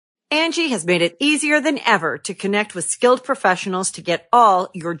Angie has made it easier than ever to connect with skilled professionals to get all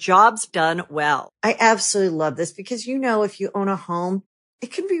your jobs done well. I absolutely love this because, if you own a home,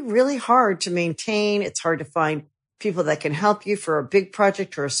 it can be really hard to maintain. It's hard to find people that can help you for a big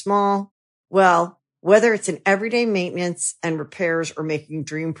project or a small. Well, whether it's in everyday maintenance and repairs or making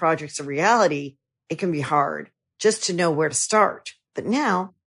dream projects a reality, it can be hard just to know where to start. But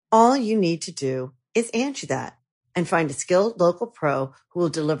now all you need to do is Angie that and find a skilled local pro who will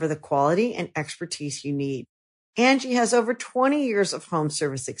deliver the quality and expertise you need. Angie has over 20 years of home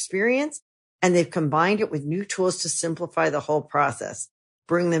service experience, and they've combined it with new tools to simplify the whole process.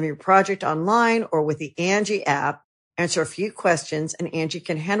 Bring them your project online or with the Angie app, answer a few questions, and Angie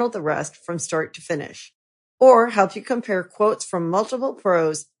can handle the rest from start to finish. Or help you compare quotes from multiple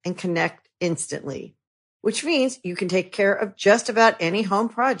pros and connect instantly, which means you can take care of just about any home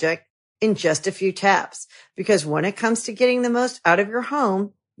project in just a few taps. Because when it comes to getting the most out of your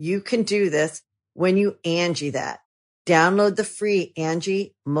home, you can do this when you Angie that. Download the free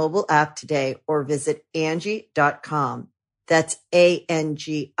Angie mobile app today or visit Angie.com. That's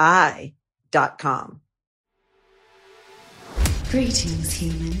ANGI.com. Greetings,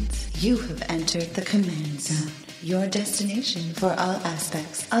 humans. You have entered the Command Zone, your destination for all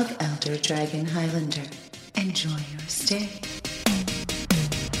aspects of Elder Dragon Highlander. Enjoy your stay.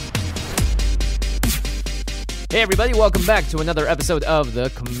 Hey everybody, welcome back to another episode of the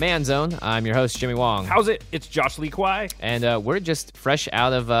Command Zone. I'm your host, Jimmy Wong. How's it? It's Josh Lee Kwai. And we're just fresh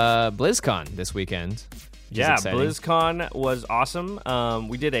out of BlizzCon this weekend. Yeah, BlizzCon was awesome.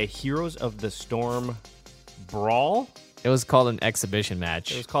 We did a Heroes of the Storm brawl. It was called an exhibition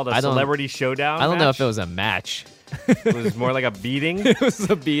match. It was called a celebrity showdown I don't match. know if it was a match. It was more like a beating. It was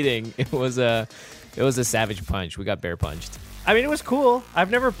a beating. It was a savage punch. We got bear punched. I mean, it was cool.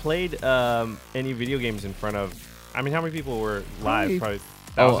 I've never played any video games in front of... I mean, how many people were live? Probably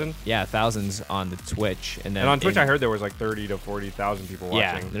 1,000? Oh, yeah, thousands on the Twitch. And on Twitch, I heard there was like 30 to 40,000 people watching.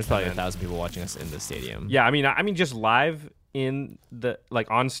 Yeah, there's probably 1,000 people watching us in the stadium. Yeah, I mean, just live in the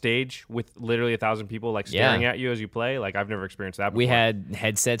on stage with literally 1,000 people staring at you as you play. I've never experienced that before. We had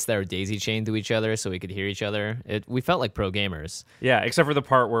headsets that were daisy chained to each other so we could hear each other. We felt like pro gamers. Yeah, except for the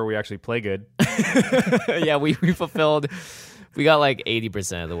part where we actually play good. Yeah, we fulfilled. We got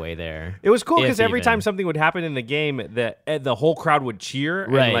 80% of the way there. It was cool because every time something would happen in the game, the whole crowd would cheer.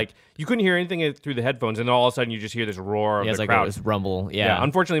 Right. And you couldn't hear anything through the headphones, and then all of a sudden you just hear this roar of the crowd. It was rumble. Yeah.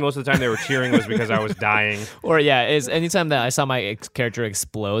 Unfortunately, most of the time they were cheering was because I was dying. Or anytime that I saw my character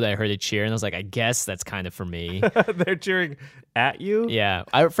explode, I heard a cheer, and I was like, I guess that's kind of for me. They're cheering at you? Yeah.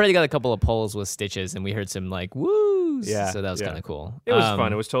 Freddie got a couple of pulls with stitches, and we heard some woos. Yeah. So that was kind of cool. It was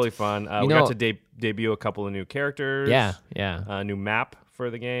fun. It was totally fun. We got to debut a couple of new characters. Yeah. Yeah. New map for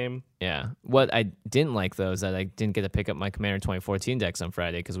the game. Yeah. What I didn't like, though, is that I didn't get to pick up my Commander 2014 decks on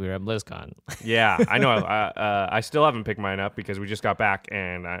Friday because we were at BlizzCon. Yeah, I know. I still haven't picked mine up because we just got back,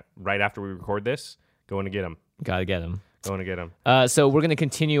 and right after we record this, going to get them. Gotta get them. Going to get them. So we're going to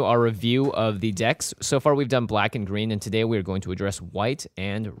continue our review of the decks. So far, we've done black and green, and today we're going to address white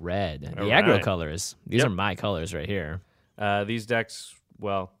and red. The aggro colors. These are my colors right here. These decks,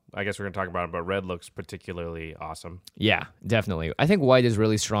 well, I guess we're going to talk about it, but red looks particularly awesome. Yeah, definitely. I think white is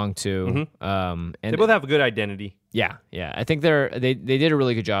really strong, too. And they both have a good identity. Yeah. I think they did a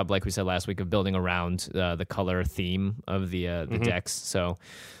really good job, like we said last week, of building around the color theme of the decks. So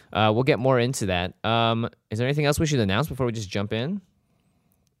we'll get more into that. Is there anything else we should announce before we just jump in?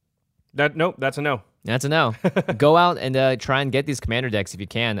 Nope, that's a no. That's a no. Go out and try and get these commander decks if you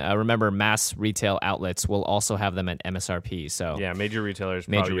can. Remember, mass retail outlets will also have them at MSRP. So yeah, major retailers.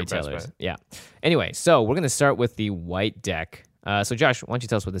 Yeah. Anyway, so we're going to start with the white deck. So Josh, why don't you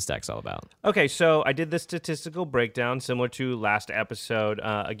tell us what this deck's all about? Okay, so I did the statistical breakdown similar to last episode.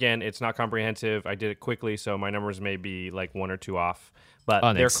 Again, it's not comprehensive. I did it quickly, so my numbers may be 1 or 2 off.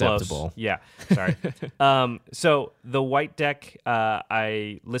 But they're close. Yeah, sorry. So the white deck,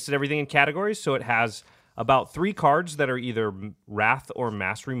 I listed everything in categories. So it has about 3 cards that are either Wrath or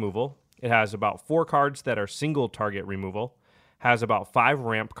Mass removal. It has about 4 cards that are single target removal. Has about 5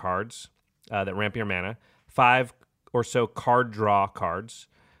 ramp cards that ramp your mana. 5 or so card draw cards.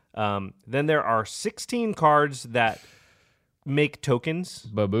 Then there are 16 cards that make tokens.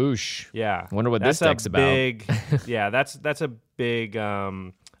 Baboosh. Yeah. Wonder what this deck's about. Yeah, that's a big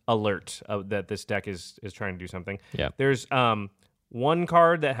alert that this deck is trying to do something. Yeah. There's 1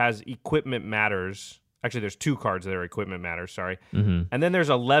 card that has equipment matters. Actually, there's 2 cards that are equipment matters, sorry. Mm-hmm. And then there's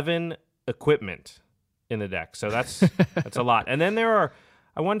 11 equipment in the deck. So that's a lot. And then I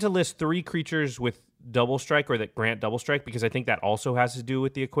wanted to list 3 creatures with double strike or that grant double strike because I think that also has to do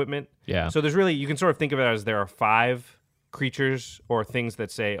with the equipment. Yeah. So there's really, you can sort of think of it as there are 5 creatures or things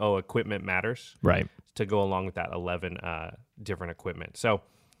that say, oh, equipment matters. Right. To go along with that 11 different equipment. So,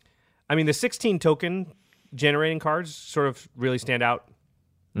 I mean, the 16 token generating cards sort of really stand out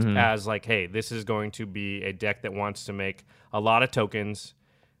as like, hey, this is going to be a deck that wants to make a lot of tokens.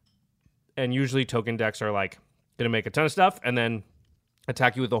 And usually token decks are like going to make a ton of stuff and then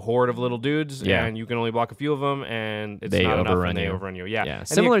attack you with a horde of little dudes, and you can only block a few of them, and it's not enough, and they overrun you. Yeah.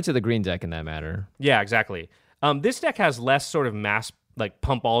 Similar to the green deck in that matter. Yeah, exactly. This deck has less sort of mass, like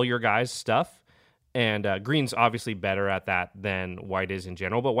pump all your guys stuff, and green's obviously better at that than white is in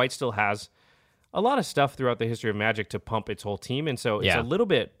general, but white still has a lot of stuff throughout the history of Magic to pump its whole team, and so it's a little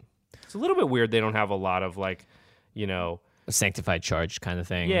bit weird they don't have a lot of like, you know, a sanctified charge kind of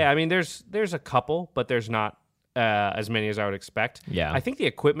thing. Yeah, I mean, there's a couple, but there's not as many as I would expect. Yeah. I think the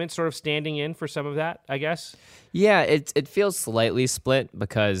equipment's sort of standing in for some of that, I guess. Yeah, it feels slightly split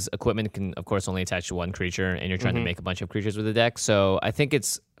because equipment can, of course, only attach to one creature, and you're trying to make a bunch of creatures with the deck. So I think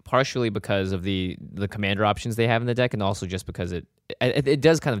it's partially because of the commander options they have in the deck, and also just because it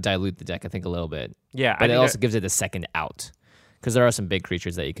does kind of dilute the deck, I think, a little bit. Yeah. But it also gives it a second out because there are some big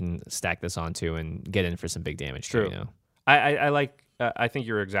creatures that you can stack this onto and get in for some big damage. True. Too, you know? I like. I think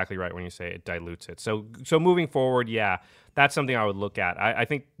you're exactly right when you say it dilutes it. So moving forward, yeah, that's something I would look at. I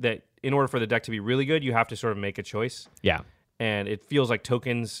think that in order for the deck to be really good, you have to sort of make a choice. Yeah. And it feels like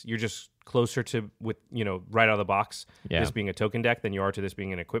tokens, you're just closer to, with, you know, right out of the box, this being a token deck than you are to this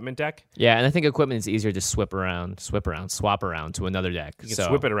being an equipment deck. Yeah, and I think equipment is easier to swap around to another deck. You can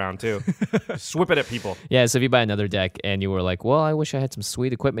swip it around too. Swip it at people. Yeah, so if you buy another deck and you were like, well, I wish I had some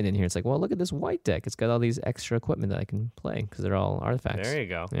sweet equipment in here. It's like, well, look at this white deck. It's got all these extra equipment that I can play because they're all artifacts. There you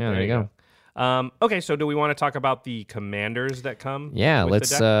go. Yeah, there you go. Okay, so do we want to talk about the commanders that come? Yeah,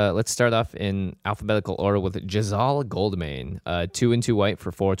 let's start off in alphabetical order with Jezal Goldmane, 2 and 2 white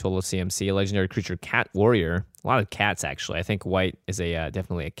for 4 total CMC, a legendary creature, cat warrior. A lot of cats actually. I think white is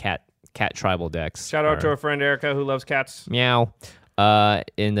definitely a cat tribal decks. Shout out to our friend Erica who loves cats. Meow.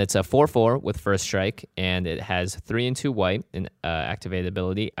 And it's a 4/4 with first strike, and it has 3 and 2 white and activated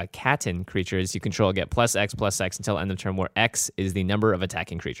ability. A Catin creatures you control get +X until end of turn, where X is the number of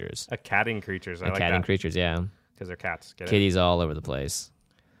attacking creatures. A catting creatures. I like catting that. creatures, yeah. Because they're cats. Get Kitties all over the place.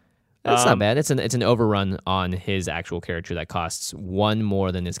 That's not bad. It's an overrun on his actual character that costs 1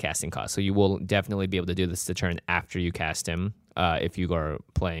 more than his casting cost. So you will definitely be able to do this the turn after you cast him if you are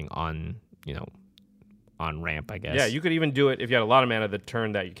playing on, on ramp, I guess. Yeah, you could even do it if you had a lot of mana the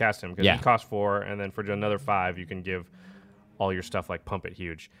turn that you cast him, because he costs 4, and then for another 5, you can give all your stuff like Pump It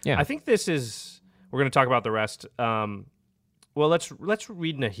huge. Yeah. I think this is. We're going to talk about the rest. Well, let's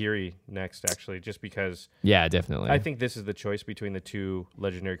read Nahiri next, actually, just because. Yeah, definitely. I think this is the choice between the 2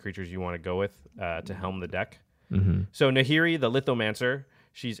 legendary creatures you want to go with to helm the deck. Mm-hmm. So Nahiri, the Lithomancer,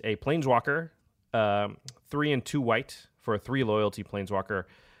 she's a planeswalker, 3 and 2 white for a 3 loyalty planeswalker.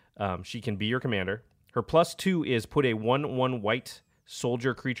 She can be your commander. Her +2 is put a 1/1 white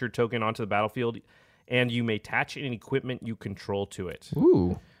soldier creature token onto the battlefield, and you may attach an equipment you control to it.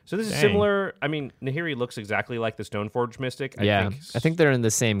 Ooh. So this is similar. I mean, Nahiri looks exactly like the Stoneforge Mystic. I think they're in the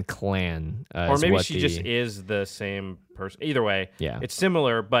same clan. Or maybe she just is the same person. Either way, it's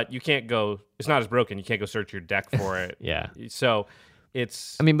similar, but you can't go. It's not as broken. You can't go search your deck for it. Yeah. So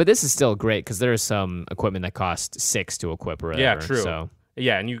it's. I mean, but this is still great because there is some equipment that costs 6 to equip or whatever. Yeah, true. So.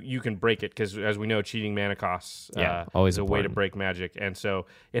 Yeah, and you can break it because, as we know, cheating mana costs always is a way to break Magic. And so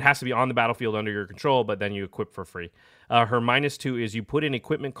it has to be on the battlefield under your control, but then you equip for free. Her -2 is you put an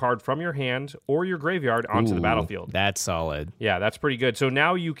equipment card from your hand or your graveyard onto the battlefield. That's solid. Yeah, that's pretty good. So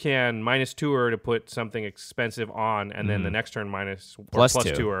now you can -2 her to put something expensive on, and then the next turn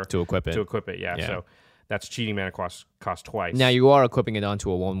 +2 her to equip it. Yeah. So that's cheating mana cost twice. Now you are equipping it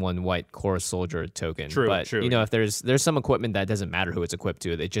onto a 1/1 white core soldier token. True. If there's some equipment that doesn't matter who it's equipped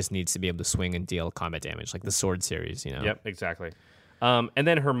to, it just needs to be able to swing and deal combat damage, like the sword series. Yep, exactly. And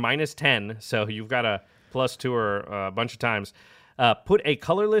then her -10. So you've got a +2 her a bunch of times. Put a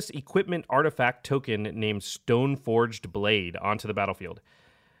colorless equipment artifact token named Stoneforged Blade onto the battlefield.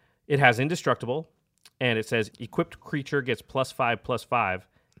 It has indestructible, and it says equipped creature gets +5/+5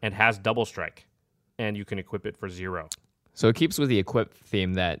 and has double strike. And you can equip it for 0. So it keeps with the equip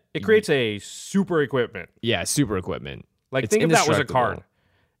theme that... It creates a super equipment. Yeah, super equipment. Like, think if that was a card.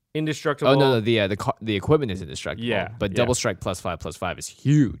 Indestructible. Oh, no, the equipment is indestructible. Yeah. But double strike +5/+5 is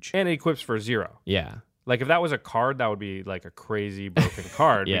huge. And it equips for 0. Yeah. Like, if that was a card, that would be, like, a crazy broken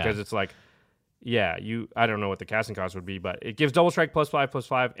card. Because it's like, I don't know what the casting cost would be, but it gives double strike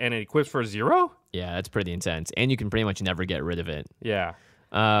 +5/+5, and it equips for 0? Yeah, that's pretty intense. And you can pretty much never get rid of it. Yeah.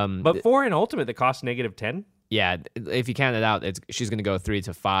 But for an ultimate that costs -10? Yeah, if you count it out, she's going to go 3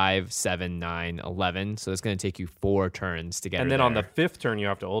 to 5, 7, 9, 11. So it's going to take you 4 turns to get her. And then there. On the 5th turn, you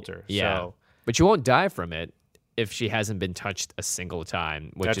have to ult her. Yeah. So. But you won't die from it if she hasn't been touched a single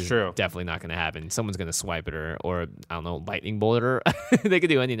time, which is true. Definitely not going to happen. Someone's going to swipe at her or, I don't know, lightning bolt her. They could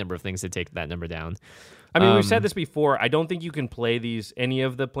do any number of things to take that number down. I mean, we've said this before. I don't think you can play any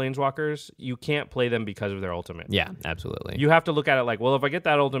of the Planeswalkers. You can't play them because of their ultimate. Yeah, absolutely. You have to look at it like, well, if I get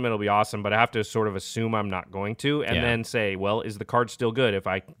that ultimate, it'll be awesome, but I have to sort of assume I'm not going to, and then say, well, is the card still good if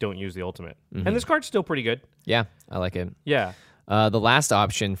I don't use the ultimate? Mm-hmm. And this card's still pretty good. Yeah, I like it. Yeah. The last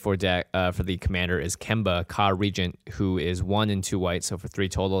option for the commander is Kemba, Ka Regent, who is 1 and 2 white, so for 3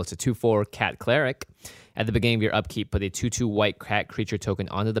 total. It's a 2/4 cat cleric. At the beginning of your upkeep, put a 2/2 white cat creature token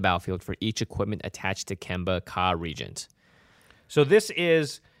onto the battlefield for each equipment attached to Kemba, Ka Regent. So this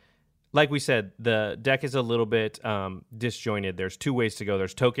is, like we said, the deck is a little bit disjointed. There's 2 ways to go.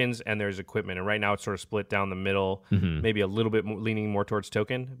 There's tokens and there's equipment. And right now it's sort of split down the middle, maybe a little bit leaning more towards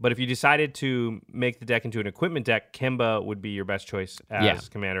token. But if you decided to make the deck into an equipment deck, Kemba would be your best choice as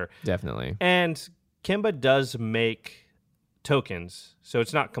commander. Definitely. And Kemba does make tokens, so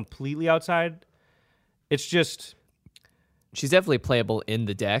it's not completely outside. It's just... She's definitely playable in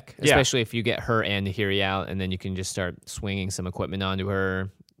the deck, especially if you get her and Nahiri out, and then you can just start swinging some equipment onto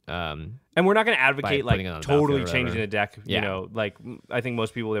her. And we're not going to advocate like totally changing the deck. You know, like I think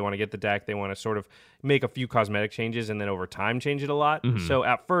most people, they want to get the deck, they want to sort of make a few cosmetic changes, and then over time change it a lot. Mm-hmm. So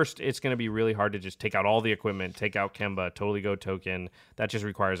at first, it's going to be really hard to just take out all the equipment, take out Kemba, totally go token. That just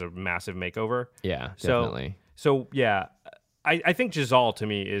requires a massive makeover. Yeah, definitely. So yeah. I think Jazal, to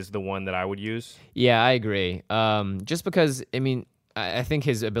me, is the one that I would use. Yeah, I agree. Just because, I mean, I think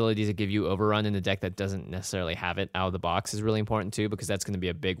his ability to give you overrun in a deck that doesn't necessarily have it out of the box is really important, too, because that's going to be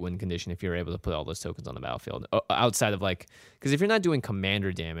a big win condition if you're able to put all those tokens on the battlefield. Outside of, because if you're not doing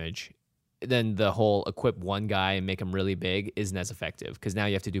commander damage, then the whole equip one guy and make him really big isn't as effective, because now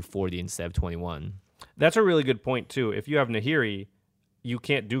you have to do 40 instead of 21. That's a really good point, too. If you have Nahiri, you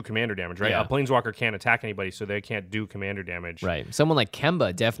can't do commander damage, right? Yeah. A Planeswalker can't attack anybody, so they can't do commander damage. Right. Someone like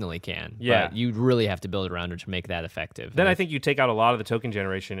Kemba definitely can. Yeah. But you really have to build around her to make that effective. Then I think you take out a lot of the token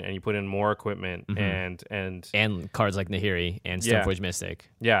generation and you put in more equipment and cards like Nahiri and Stoneforge Mystic.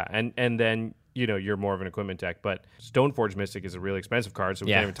 Yeah, and then you're more of an equipment deck, but Stoneforge Mystic is a really expensive card, so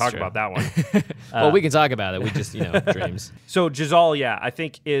we can't even talk about that one. Well, we can talk about it. We just, dreams. So Jazal, I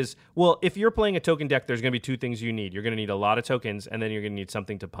think if you're playing a token deck, there's going to be 2 things you need. You're going to need a lot of tokens, and then you're going to need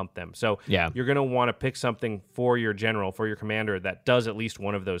something to pump them. So you're going to want to pick something for your general, for your commander, that does at least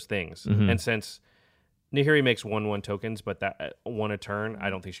one of those things. Mm-hmm. And since Nahiri makes 1/1 tokens, but that 1 a turn, I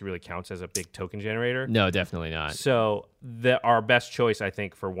don't think she really counts as a big token generator. No, definitely not. So our best choice, I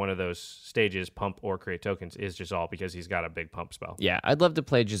think, for one of those stages, pump or create tokens, is Jazal, because he's got a big pump spell. Yeah, I'd love to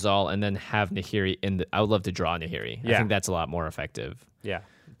play Jazal and then have Nahiri I would love to draw Nahiri. I think that's a lot more effective. Yeah,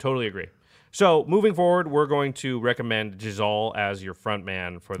 totally agree. So moving forward, we're going to recommend Jazal as your front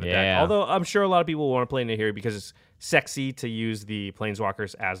man for the deck. Although I'm sure a lot of people will want to play Nahiri because it's sexy to use the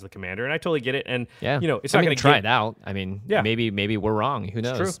Planeswalkers as the commander, and I totally get it. And it's not going to try it out. I mean, maybe we're wrong. Who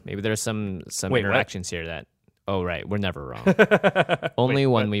knows? Maybe there's some interactions here that. Oh right, we're never wrong. Only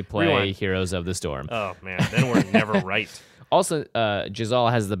when we play Rewind. Heroes of the Storm. Oh man, then we're never right. Also, Jazal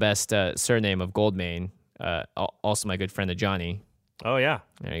has the best surname of Goldmane. Also, my good friend Ajani. Oh yeah,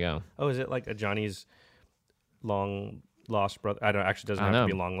 there you go. Oh, is it like Ajani's long lost brother? I don't actually doesn't have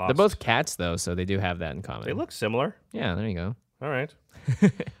to be long lost. They're both cats though, so they do have that in common. They look similar. Yeah, there you go. All right.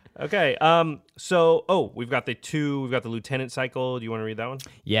 Okay. We've got the lieutenant cycle. Do you want to read that one?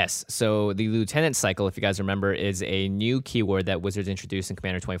 Yes. So the lieutenant cycle, if you guys remember, is a new keyword that Wizards introduced in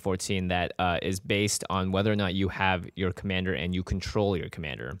Commander 2014 that is based on whether or not you have your commander and you control your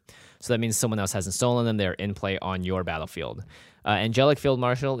commander. So that means someone else hasn't stolen them. They're in play on your battlefield. Angelic Field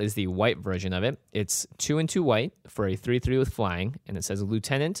Marshal is the white version of it. It's 2 and 2 white for a 3/3 with flying, and it says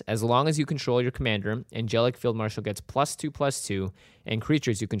Lieutenant. As long as you control your commander, Angelic Field Marshal gets +2/+2, and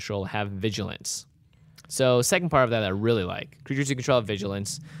creatures you control have vigilance. So second part of that I really like. Creatures you control have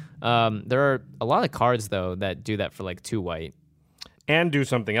vigilance. There are a lot of cards though that do that for like 2 white. And do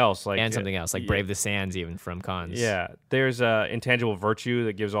something else. Like Brave the Sands, even from Cons. Yeah. There's Intangible Virtue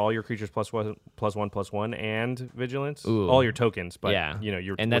that gives all your creatures +1/+1 and vigilance. Ooh. All your tokens, but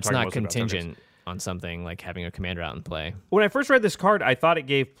and that's not contingent on something like having a commander out in play. When I first read this card, I thought it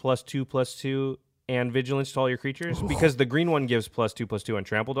gave +2/+2 and vigilance to all your creatures because the green one gives +2/+2 and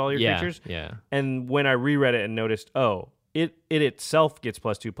trample to all your creatures. Yeah. And when I reread it and noticed, it itself gets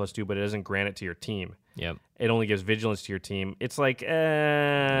 +2/+2, but it doesn't grant it to your team. Yep. It only gives vigilance to your team. It's like,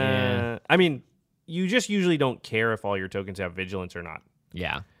 I mean, you just usually don't care if all your tokens have vigilance or not.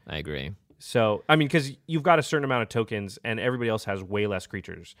 Yeah, I agree. So, I mean, because you've got a certain amount of tokens and everybody else has way less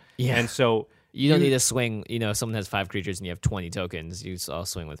creatures. Yeah. And so... You don't need to swing, if someone has 5 creatures and you have 20 tokens, you all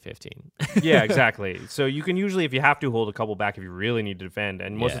swing with 15. Yeah, exactly. So you can usually, if you have to, hold a couple back if you really need to defend.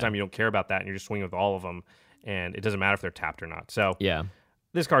 And most of the time you don't care about that and you're just swinging with all of them. And it doesn't matter if they're tapped or not. So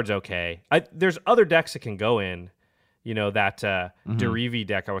this card's okay. There's other decks that can go in. That Derivi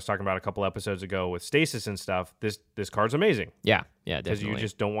deck I was talking about a couple episodes ago with Stasis and stuff. This card's amazing. Yeah, definitely. Because you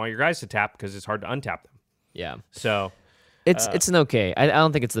just don't want your guys to tap because it's hard to untap them. Yeah. So... It's an okay. I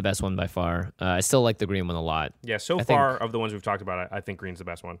don't think it's the best one by far. I still like the green one a lot. Yeah, far of the ones we've talked about, I think green's the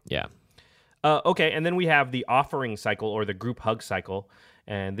best one. Yeah. Okay, and then we have the offering cycle or the group hug cycle,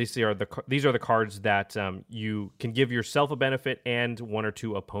 and these are the cards that you can give yourself a benefit and 1 or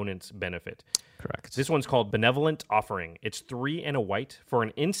 2 opponents benefit. Correct. This one's called Benevolent Offering. It's 3 and a white for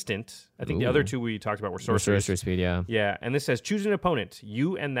an instant. I think the other 2 we talked about were sorcerers. Sorcerer speed, yeah. Yeah, and this says choose an opponent.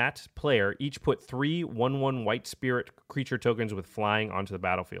 You and that player each put 3 1/1 white spirit creature tokens with flying onto the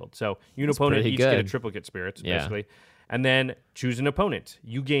battlefield. So you and opponent each get a triplicate spirits, basically. And then choose an opponent.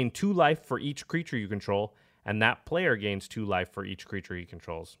 You gain 2 life for each creature you control, and that player gains 2 life for each creature he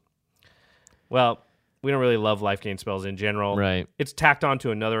controls. Well, we don't really love life gain spells in general. Right. It's tacked on to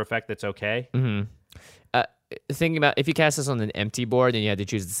another effect that's okay. Mm-hmm. Thinking about if you cast this on an empty board and you had to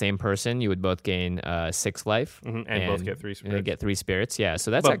choose the same person, you would both gain 6 life. Mm-hmm. And both get 3 spirits. And get 3 spirits, yeah. So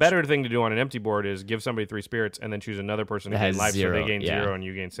that's a better thing to do on an empty board is give somebody 3 spirits and then choose another person who gains life 0. So they gain 0 and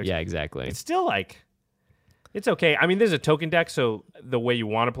you gain 6. Yeah, exactly. It's still it's okay. I mean, there's a token deck, so the way you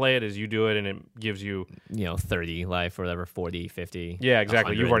want to play it is you do it and it gives you... 30 life or whatever, 40, 50. Yeah,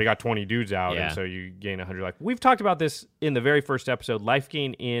 exactly. 100. You've already got 20 dudes out, and so you gain 100 life. We've talked about this in the very first episode. Life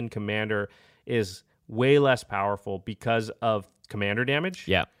gain in Commander is way less powerful because of commander damage.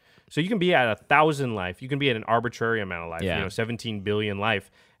 Yeah. So you can be at 1,000 life. You can be at an arbitrary amount of life, 17 billion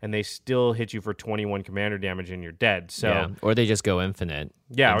life, and they still hit you for 21 commander damage and you're dead. So or they just go infinite.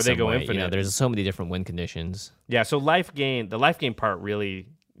 Yeah, or they go infinite. There's so many different win conditions. Yeah, so the life gain part really,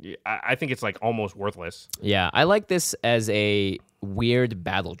 I think it's almost worthless. Yeah, I like this as a weird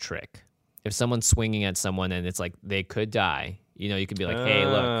battle trick. If someone's swinging at someone and it's they could die, you could be like, hey,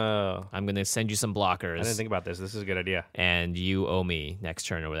 look, I'm going to send you some blockers. I didn't think about this. This is a good idea. And you owe me next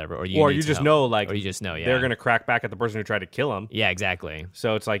turn or whatever. Or you just know, or you just know, they're going to crack back at the person who tried to kill them. Yeah, exactly.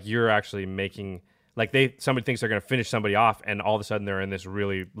 So it's you're actually making, somebody thinks they're going to finish somebody off, and all of a sudden they're in this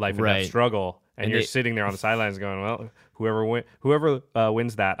really life and death struggle, and you're sitting there on the sidelines going, well, whoever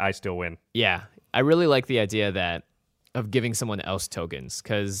wins that, I still win. Yeah, I really like the idea of giving someone else tokens,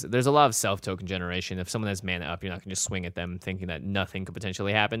 because there's a lot of self-token generation. If someone has mana up, you're not going to just swing at them thinking that nothing could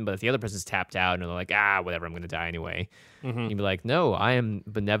potentially happen. But if the other person's tapped out and they're like, whatever, I'm going to die anyway, you'd be like, no, I am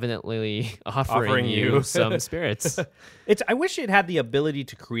benevolently offering you some spirits. I wish it had the ability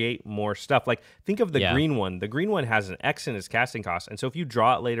to create more stuff. Think of the green one. The green one has an X in its casting cost, and so if you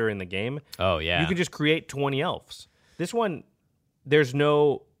draw it later in the game, you can just create 20 elves. This one, there's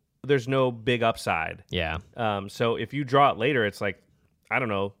no big upside. Yeah. So if you draw it later, it's I don't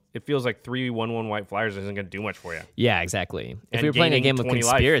know. It feels like 3 1/1 white flyers isn't going to do much for you. Yeah, exactly. If we were playing a game of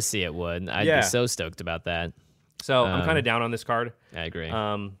Conspiracy, life. It would. I'd be so stoked about that. So I'm kind of down on this card. I agree.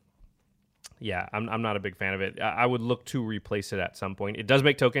 Yeah, I'm not a big fan of it. I would look to replace it at some point. It does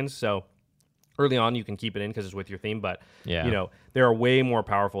make tokens, so early on you can keep it in because it's with your theme. But there are way more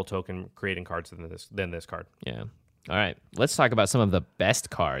powerful token creating cards than this card. Yeah. All right, let's talk about some of the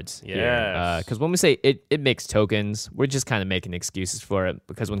best cards here. Because when we say it makes tokens, we're just kind of making excuses for it.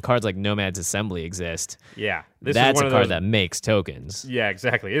 Because when cards like Nomad's Assembly exist, that's a card that makes tokens. Yeah,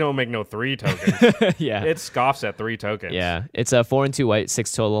 exactly. It don't make no 3 tokens. Yeah, it scoffs at 3 tokens. Yeah, it's a 4 and 2 white,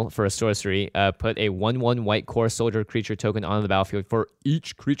 6 total for a sorcery. Put a 1/1 white core soldier creature token on the battlefield for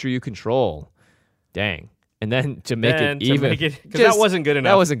each creature you control. Dang. And then to make it even, because that wasn't good enough.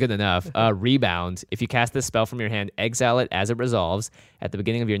 That wasn't good enough. Rebound. If you cast this spell from your hand, exile it as it resolves. At the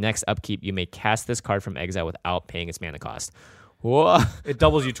beginning of your next upkeep, you may cast this card from exile without paying its mana cost. Whoa. It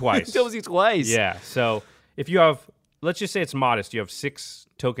doubles you twice. It doubles you twice. Yeah. So if you have, let's just say it's modest, you have 6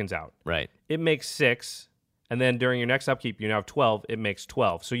 tokens out. Right. It makes 6, and then during your next upkeep, you now have 12. It makes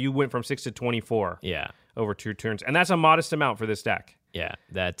 12. So you went from 6 to 24. Yeah. Over 2 turns, and that's a modest amount for this deck. Yeah,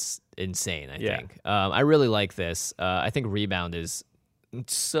 that's insane, I think. I really like this. I think Rebound is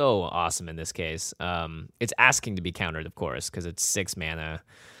so awesome in this case. It's asking to be countered, of course, because it's 6 mana.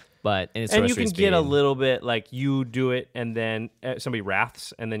 And you can get a little bit, you do it, and then somebody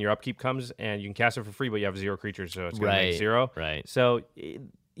wraths, and then your upkeep comes, and you can cast it for free, but you have 0 creatures, so it's going to make 0. Right. So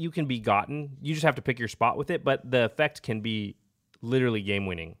you can be gotten. You just have to pick your spot with it, but the effect can be literally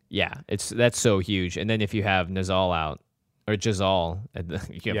game-winning. Yeah, that's so huge. And then if you have Nazal out, or Jazal.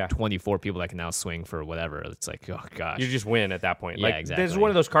 You have 24 people that can now swing for whatever. It's like, oh gosh, you just win at that point. Yeah, like, exactly. There's one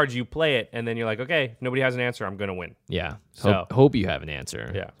of those cards you play it, and then you're like, okay, if nobody has an answer, I'm gonna win. Yeah. So hope you have an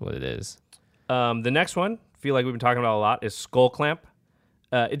answer. Yeah, that's what it is. The next one, feel like we've been talking about a lot, is Skull Clamp.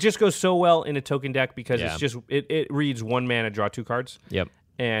 It just goes so well in a token deck because it's just it reads 1 mana, draw 2 cards. Yep.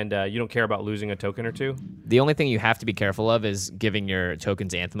 And you don't care about losing a token or 2. The only thing you have to be careful of is giving your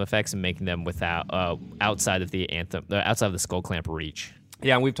tokens anthem effects and making them without outside of the anthem, outside of the Skull Clamp reach.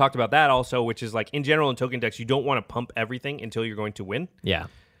 Yeah, and we've talked about that also, which is like in general in token decks, you don't want to pump everything until you're going to win. Yeah.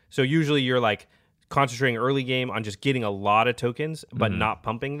 So usually you're like concentrating early game on just getting a lot of tokens, but not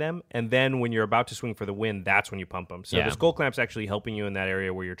pumping them. And then when you're about to swing for the win, that's when you pump them. So the Skull Clamp's actually helping you in that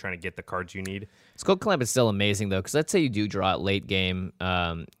area where you're trying to get the cards you need. Skull Clamp is still amazing, though, because let's say you do draw it late game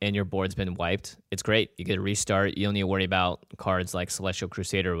and your board's been wiped. It's great. You get a restart. You don't need to worry about cards like Celestial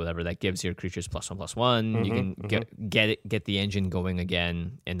Crusader or whatever that gives your creatures +1/+1. You can get the engine going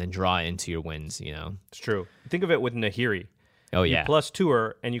again and then draw into your wins, you know? It's true. Think of it with Nahiri. Oh, yeah. You +2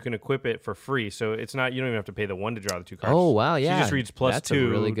 her, and you can equip it for free. So it's not, you don't even have to pay the 1 to draw the 2 cards. Oh, wow, yeah. She just reads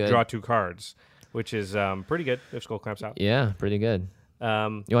 +2, really good. Draw 2 cards, which is pretty good if Skull Clamp's out. Yeah, pretty good. You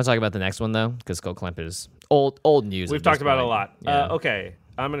want to talk about the next one, though? Because Skull Clamp is old news. We've talked about it a lot. Yeah. Okay.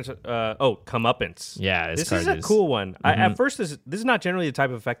 I'm going to... Comeuppance. Yeah, this is a cool one. At first, this is not generally the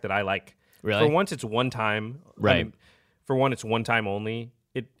type of effect that I like. Really? For once, it's one time. Right. For one, it's one time only.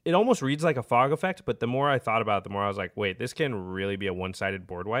 It almost reads like a fog effect, but the more I thought about it, the more I was like, wait, this can really be a one-sided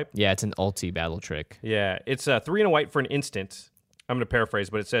board wipe. Yeah, it's an ulti battle trick. Yeah, it's 3 and a white for an instant. I'm going to paraphrase,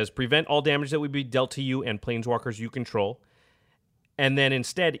 but it says, prevent all damage that would be dealt to you and planeswalkers you control. And then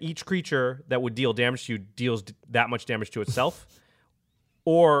instead, each creature that would deal damage to you deals that much damage to itself.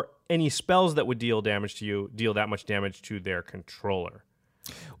 Or any spells that would deal damage to you deal that much damage to their controller.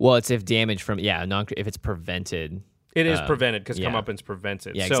 Well, it's if damage from, if it's prevented... It is prevented because Comeuppance prevents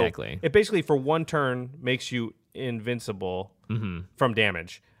it. Yeah, so exactly. It basically, for one turn, makes you invincible from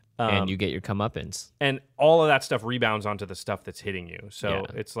damage. And you get your Comeuppance. And all of that stuff rebounds onto the stuff that's hitting you. So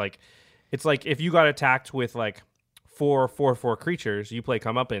it's like if you got attacked with like 4/4/4 creatures, you play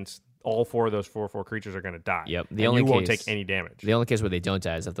Comeuppance, all 4 of those 4/4 creatures are going to die. Yep. You won't take any damage. The only case where they don't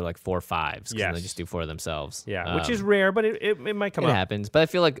die is if they're like 4/5s, because they just do 4 themselves. Yeah, which is rare, but it might come up. It happens, but I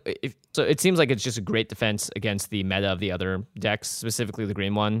feel like it seems like it's just a great defense against the meta of the other decks, specifically the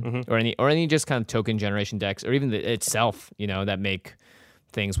green one, or any just kind of token generation decks, or even itself, that make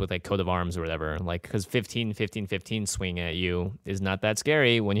things with like Coat of Arms or whatever. Like, because 15/15/15 swing at you is not that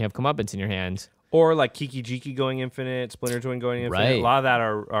scary when you have Comeuppance in your hand. Or like Kiki Jiki going infinite, Splinter Twin going infinite. Right. A lot of that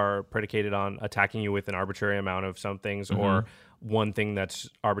are predicated on attacking you with an arbitrary amount of some things or one thing that's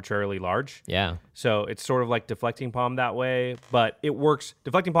arbitrarily large. Yeah. So it's sort of like Deflecting Palm that way, but it works.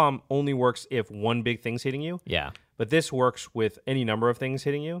 Deflecting Palm only works if one big thing's hitting you. Yeah. But this works with any number of things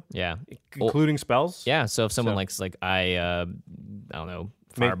hitting you. Yeah. Including spells. Yeah. So if someone likes like I don't know,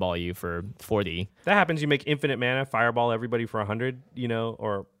 fireball you for 40. That happens. You make infinite mana, fireball everybody for 100,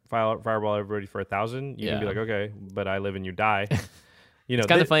 or fireball everybody for 1,000. You can be like, okay, but I live and you die. It's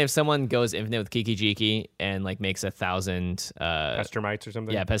kind of funny if someone goes infinite with Kiki Jiki and like makes 1,000 Pestermites or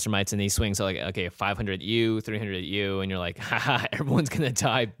something. Yeah, Pestermites, and he swings so like, okay, 500 at you, 300 at you, and you're like, haha, everyone's gonna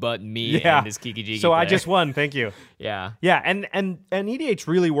die but me and this Kiki Jiki. So player. I just won, thank you. Yeah. Yeah, and EDH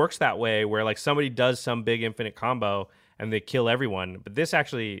really works that way where like somebody does some big infinite combo and they kill everyone, but this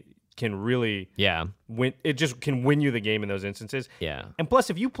actually can really win. It just can win you the game in those instances. Yeah. And plus,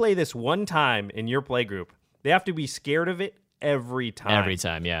 if you play this one time in your play group, they have to be scared of it every time. Every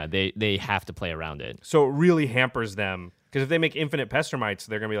time, yeah. They have to play around it. So it really hampers them. Because if they make infinite Pestermites,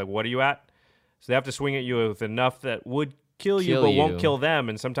 they're going to be like, what are you at? So they have to swing at you with enough that would kill you, but won't kill them.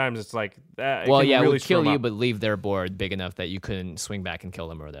 And sometimes it's like, it would kill you, but leave their board big enough that you couldn't swing back and kill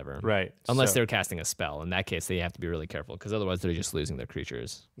them or whatever. Right. Unless they're casting a spell. In that case, they have to be really careful because otherwise they're just losing their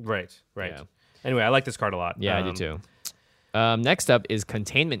creatures. Right. Yeah. Anyway, I like this card a lot. Yeah, I do too. Next up is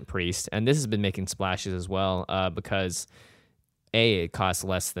Containment Priest, and this has been making splashes as well because it costs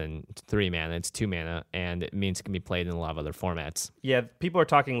less than 3 mana. It's 2 mana, and it means it can be played in a lot of other formats. Yeah, people are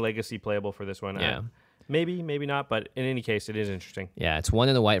talking legacy playable for this one. Yeah. Maybe not, but in any case, it is interesting. Yeah, it's 1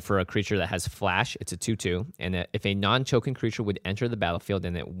 and a white for a creature that has flash. It's a 2/2, and if a non-token creature would enter the battlefield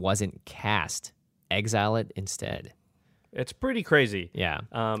and it wasn't cast, exile it instead. It's pretty crazy. Yeah.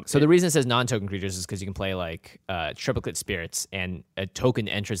 So the reason it says non-token creatures is because you can play like Triplicate Spirits, and a token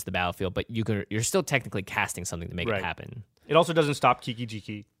enters the battlefield, but you're still technically casting something to make it happen. It also doesn't stop Kiki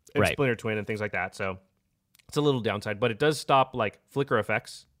Jiki and Right. Splinter Twin and things like that, so it's a little downside. But it does stop like flicker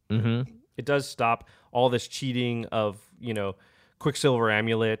effects. Mm-hmm. It does stop all this cheating of, Quicksilver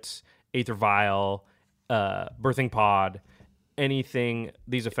Amulet, Aether Vial, Birthing Pod, anything,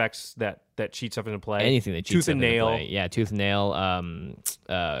 these effects that cheat stuff into play. Anything that cheats stuff into play. Yeah, Tooth and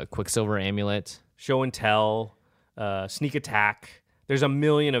Nail, Quicksilver Amulet. Show and Tell, Sneak Attack. There's a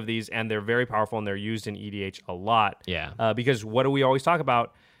million of these, and they're very powerful, and they're used in EDH a lot. Yeah. Because what do we always talk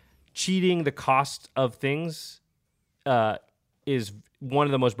about? Cheating the cost of things is one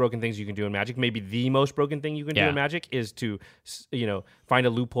of the most broken things you can do in Magic. Maybe the most broken thing you can do in Magic is to, find a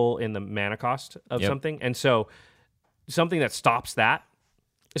loophole in the mana cost of something. And so something that stops that,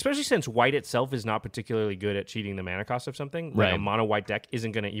 especially since white itself is not particularly good at cheating the mana cost of something. Right. Like a mono white deck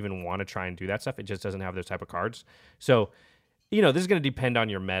isn't going to even want to try and do that stuff. It just doesn't have those type of cards. So, this is going to depend on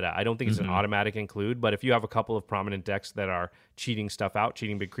your meta. I don't think it's an automatic include, but if you have a couple of prominent decks that are cheating stuff out,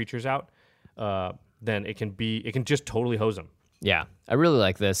 cheating big creatures out, then it can just totally hose them. Yeah, I really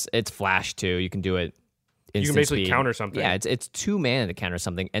like this. It's flash too. You can do it. You can basically counter something. Yeah, it's 2 mana to counter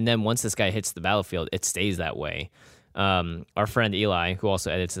something, and then once this guy hits the battlefield, it stays that way. Our friend Eli, who also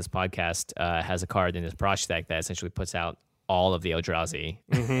edits this podcast, has a card in his Prosh deck that essentially puts out all of the Eldrazi.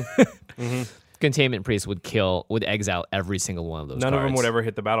 Containment Priest would exile every single one of those None cards. of them would ever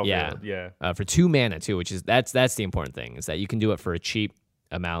hit the battlefield. Yeah. For 2 mana too, which is that's the important thing, is that you can do it for a cheap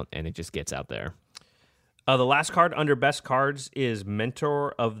amount and it just gets out there. The last card under best cards is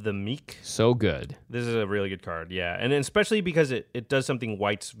Mentor of the Meek. So good. This is a really good card, yeah. And especially because it does something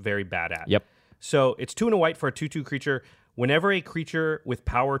white's very bad at. Yep. So it's 2 and a white for a 2/2 creature. Whenever a creature with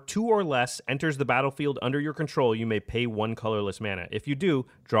power 2 or less enters the battlefield under your control, you may pay 1 colorless mana. If you do,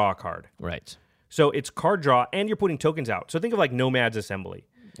 draw a card. Right. So it's card draw, and you're putting tokens out. So think of like Nomad's Assembly.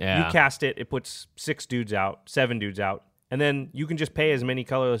 Yeah. You cast it, it puts 6 dudes out, 7 dudes out, and then you can just pay as many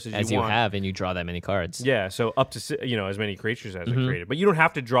colorless as you want. Have, and you draw that many cards. Yeah, so up to as many creatures as are created. But you don't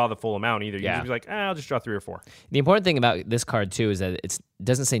have to draw the full amount either. You can just be like, I'll just draw 3 or 4. The important thing about this card too is that it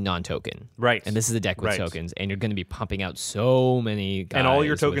doesn't say non-token. Right. And this is a deck with tokens, and you're going to be pumping out so many guys. And all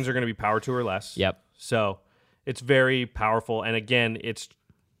your tokens are going to be power 2 or less. Yep. So it's very powerful. And again,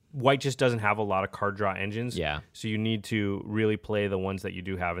 white just doesn't have a lot of card draw engines. Yeah. So you need to really play the ones that you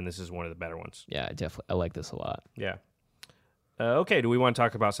do have, and this is one of the better ones. Yeah, I like this a lot. Yeah. Okay, do we want to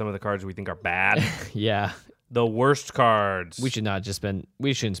talk about some of the cards we think are bad? Yeah. The worst cards. We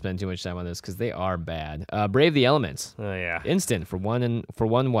shouldn't spend too much time on this because they are bad. Brave the Elements. Oh yeah. Instant for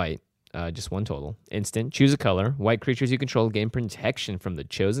 1 white. Just 1 total. Instant. Choose a color. White creatures you control gain protection from the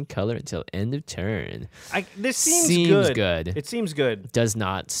chosen color until end of turn. This seems good. It seems good. Does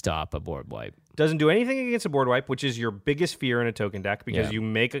not stop a board wipe. Doesn't do anything against a board wipe, which is your biggest fear in a token deck because you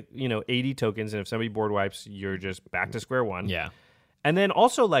make 80 tokens, and if somebody board wipes, you're just back to square one. Yeah. And then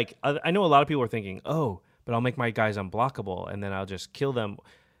also, I know a lot of people are thinking, but I'll make my guys unblockable, and then I'll just kill them.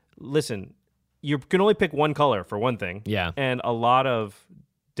 Listen, you can only pick 1 color for one thing. Yeah. And a lot of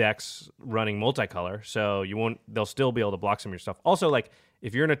decks running multicolor, so they'll still be able to block some of your stuff. Also,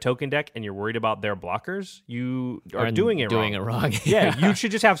 if you're in a token deck and you're worried about their blockers, you are doing it wrong. Yeah, you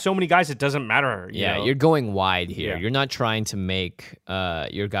should just have so many guys it doesn't matter. You're going wide here. Yeah. You're not trying to make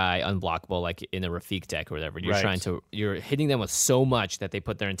your guy unblockable like in a Rafiq deck or whatever. You're hitting them with so much that they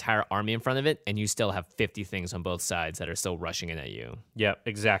put their entire army in front of it, and you still have 50 things on both sides that are still rushing in at you. Yeah,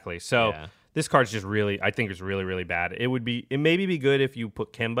 exactly. So this card's just I think it's really, really bad. It maybe be good if you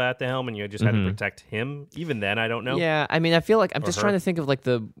put Kemba at the helm and you just had to protect him. Even then, I don't know. Yeah, I mean, I feel like I'm just trying to think of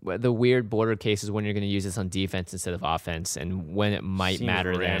the weird border cases when you're going to use this on defense instead of offense, and when it might Seems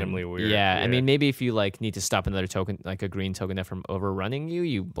matter. Randomly then. weird. Yeah, I mean, maybe if you need to stop another token, like a green token that from overrunning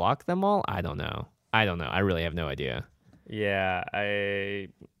you block them all. I don't know. I really have no idea. Yeah,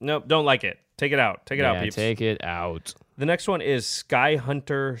 don't like it. Take it out. Take it out, peeps. Take it out. The next one is Sky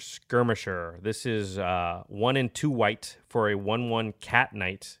Hunter Skirmisher. This is 1 and 2 white for a 1/1 Cat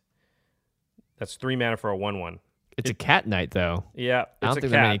Knight. That's 3 mana for a 1/1. It's a cat knight, though. Yeah, I don't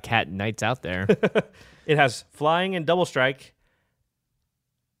think there are many cat knights out there. It has flying and double strike.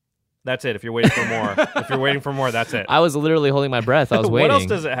 That's it. If you're waiting for more, that's it. I was literally holding my breath. I was waiting. What else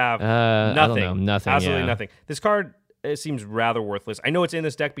does it have? Nothing. I don't know. Nothing. Absolutely nothing. This card seems rather worthless. I know it's in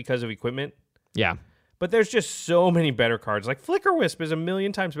this deck because of equipment. Yeah. But there's just so many better cards. Like Flicker Wisp is a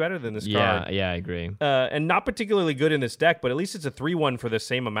million times better than this card. Yeah, I agree. And not particularly good in this deck, but at least it's a 3/1 for the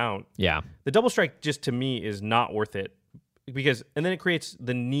same amount. Yeah. The double strike just to me is not worth it and then it creates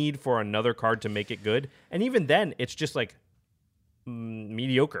the need for another card to make it good. And even then, it's just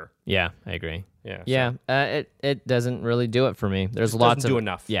mediocre. Yeah, I agree. Yeah. It doesn't really do it for me. There's lots of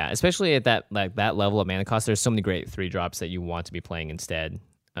enough. Yeah, especially at that level of mana cost. There's so many great 3-drops that you want to be playing instead.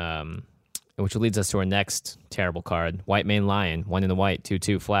 Which leads us to our next terrible card, White Mane Lion. 1 in the white,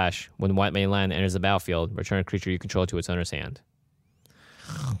 2/2 flash. When White Mane Lion enters the battlefield, return a creature you control to its owner's hand.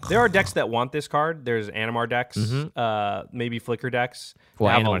 There are decks that want this card. There's Animar decks, maybe Flicker decks.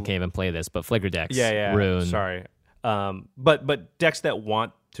 Well, Animar can't even play this, but Flicker decks, Rune. Sorry. But decks that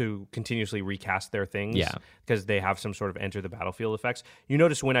want to continuously recast their things because they have some sort of enter the battlefield effects. You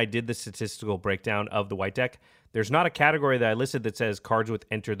notice when I did the statistical breakdown of the white deck, there's not a category that I listed that says cards with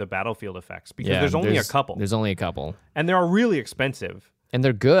enter the battlefield effects because there's only a couple. There's only a couple. And they are really expensive. And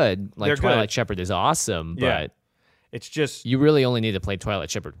they're good. Like Twilight Shepherd is awesome, but it's just... You really only need to play Twilight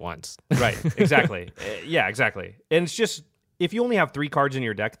Shepherd once. Right, exactly. Yeah, exactly. And it's just, if you only have 3 cards in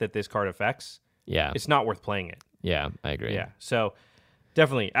your deck that this card affects, it's not worth playing it. Yeah, I agree. Yeah, so...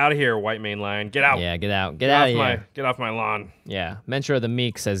 Definitely out of here, white main line. Get out. Yeah, get out. Get out of here. Get off my lawn. Yeah, Mentor of the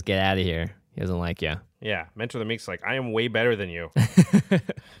Meek says get out of here. He doesn't like you. Yeah, Mentor of the Meek's like, I am way better than you.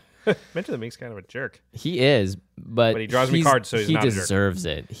 Mentor of the Meek's kind of a jerk. He is, but he draws me cards, so he deserves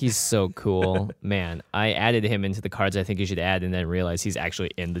it. He's so cool. Man, I added him into the cards I think you should add and then realized he's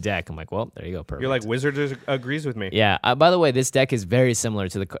actually in the deck. I'm like, well, there you go. Perfect. You're like, Wizard agrees with me. Yeah. By the way, this deck is very similar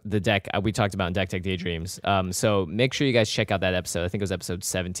to the deck we talked about in Deck Tech Daydreams. So make sure you guys check out that episode. I think it was episode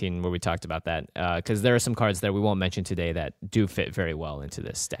 17 where we talked about that because there are some cards that we won't mention today that do fit very well into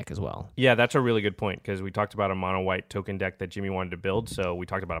this deck as well. Yeah, that's a really good point because we talked about a mono white token deck that Jimmy wanted to build. So we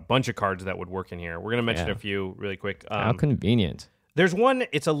talked about a bunch of cards that would work in here. We're going to mention a few really quick. How convenient. There's one,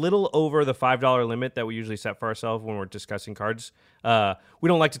 it's a little over the $5 limit that we usually set for ourselves when we're discussing cards. We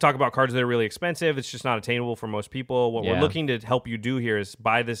don't like to talk about cards that are really expensive. It's just not attainable for most people. What we're looking to help you do here is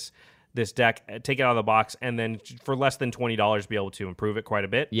buy this deck, take it out of the box, and then for less than $20 be able to improve it quite a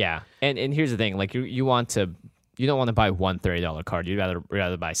bit. Yeah, and here's the thing. Like you don't want to buy one $30 card. You'd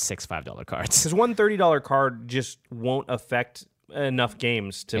rather buy 6 $5 cards. Because one $30 card just won't affect enough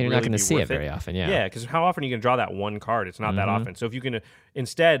games to and you're really not going to see it very often. Yeah, because how often are you going to draw that one card? It's not that often. So if you can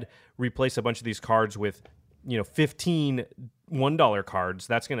instead replace a bunch of these cards with 15 $1 cards,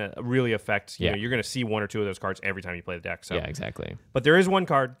 that's going to really affect. You're going to see 1 or 2 of those cards every time you play the deck. So yeah, exactly. But there is one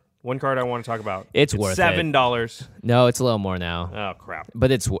card I want to talk about. It's worth $7. No, it's a little more now. Oh crap!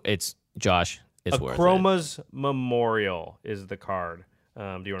 But it's Josh. It's worth it. Akroma's Memorial is the card. Do you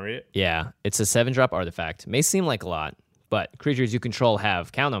want to read it? Yeah, it's a 7-drop artifact. May seem like a lot, but creatures you control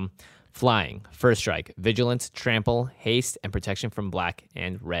have, count them, flying, first strike, vigilance, trample, haste, and protection from black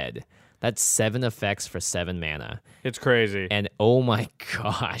and red. That's 7 effects for 7 mana. It's crazy. And oh my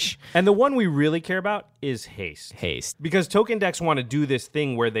gosh. And the one we really care about is haste. Haste. Because token decks want to do this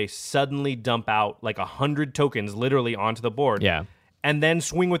thing where they suddenly dump out like 100 tokens literally onto the board. Yeah. And then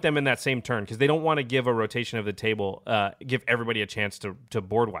swing with them in that same turn because they don't want to give a rotation of the table, give everybody a chance to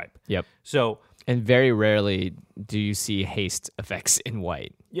board wipe. Yep. So... And very rarely do you see haste effects in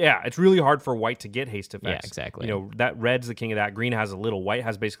white. Yeah, it's really hard for white to get haste effects. Yeah, exactly. That red's the king of that. Green has a little. White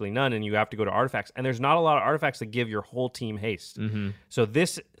has basically none, and you have to go to artifacts. And there's not a lot of artifacts that give your whole team haste. Mm-hmm. So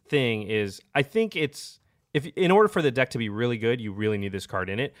this thing is, I think it's, in order for the deck to be really good, you really need this card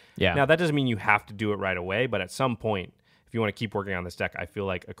in it. Yeah. Now, that doesn't mean you have to do it right away, but at some point, if you want to keep working on this deck, I feel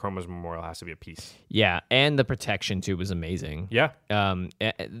like Akroma's Memorial has to be a piece. Yeah, and the protection, too, was amazing. Yeah.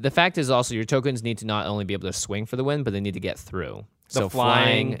 The fact is also your tokens need to not only be able to swing for the win, but they need to get through. So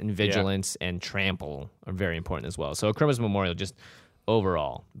flying and vigilance and trample are very important as well. So Akroma's Memorial, just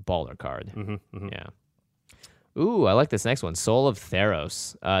overall, baller card. Mm-hmm, mm-hmm. Yeah. Ooh, I like this next one. Soul of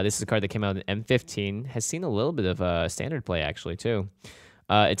Theros. This is a card that came out in M15. Has seen a little bit of standard play, actually, too.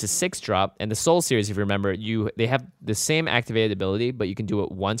 It's a 6-drop, and the Soul series, if you remember, they have the same activated ability, but you can do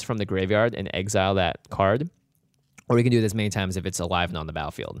it once from the graveyard and exile that card, or you can do it as many times if it's alive and on the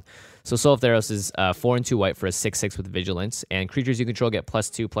battlefield. So Soul of Theros is 4 and 2 white for a 6/6 with vigilance, and creatures you control get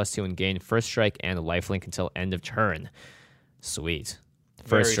 +2/+2 and gain first strike and lifelink until end of turn. Sweet.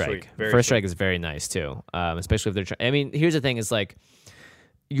 First strike. First strike is very nice too, especially if they're. Here's the thing: is like.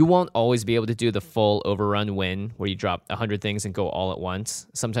 You won't always be able to do the full overrun win where you drop 100 things and go all at once.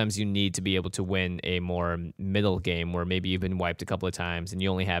 Sometimes you need to be able to win a more middle game where maybe you've been wiped a couple of times and you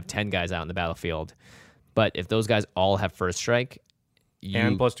only have 10 guys out in the battlefield. But if those guys all have first strike...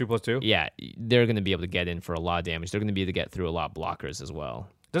 and +2/+2? Yeah, they're going to be able to get in for a lot of damage. They're going to be able to get through a lot of blockers as well.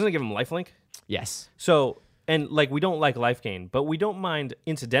 Doesn't it give them lifelink? Yes. So... And we don't like life gain, but we don't mind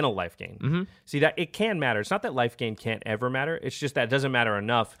incidental life gain. Mm-hmm. See, that it can matter. It's not that life gain can't ever matter. It's just that it doesn't matter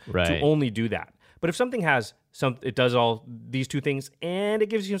enough to only do that. But if something has it does all these 2 things and it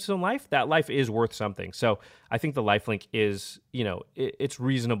gives you some life, that life is worth something. So I think the lifelink is, it's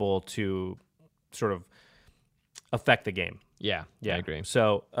reasonable to sort of affect the game. Yeah, I agree.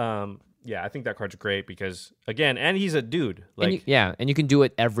 So, yeah, I think that card's great because, again, and he's a dude. And you can do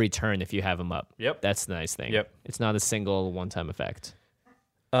it every turn if you have him up. Yep. That's the nice thing. Yep. It's not a single one-time effect.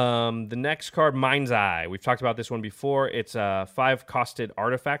 The next card, Mind's Eye. We've talked about this one before. It's a 5-costed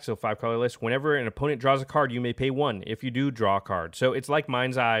artifact, so 5 colorless. Whenever an opponent draws a card, you may pay 1 if you do draw a card. So it's like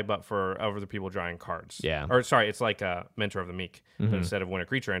Mind's Eye, but for other people drawing cards. Yeah. Or sorry, it's like a Mentor of the Meek. But instead of when a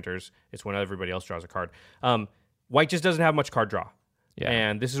creature enters, it's when everybody else draws a card. White just doesn't have much card draw. Yeah.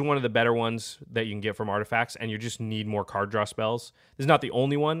 And this is one of the better ones that you can get from artifacts, and you just need more card draw spells. This is not the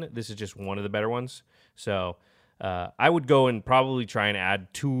only one. This is just one of the better ones. So... I would go and probably try and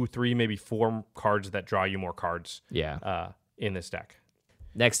add 2, 3, maybe 4 cards that draw you more cards. In this deck.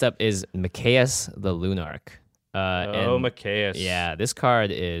 Next up is Mikaeus the Lunarch. Mikaeus. Yeah, this card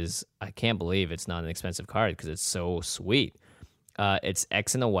is, I can't believe it's not an expensive card because it's so sweet. It's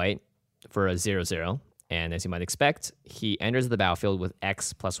X and a white for a 0/0. And as you might expect, he enters the battlefield with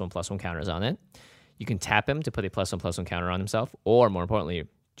X +1/+1 counters on it. You can tap him to put a +1/+1 counter on himself, or more importantly,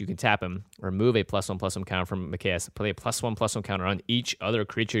 you can tap him, remove a +1/+1 counter from Mikaeus, put a +1/+1 counter on each other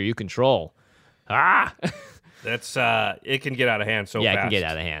creature you control. That's it can get out of hand so fast. Yeah, it can get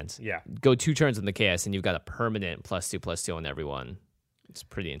out of hand. Yeah. Go 2 turns with Mikaeus, and you've got a permanent +2/+2 on everyone. It's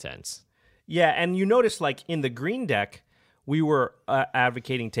pretty intense. Yeah, and you notice, like, in the green deck, we were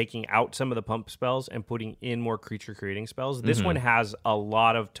advocating taking out some of the pump spells and putting in more creature creating spells. This one has a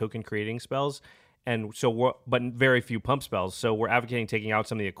lot of token creating spells. And so, but very few pump spells. So we're advocating taking out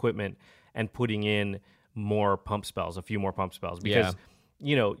some of the equipment and putting in more pump spells, a few more pump spells, because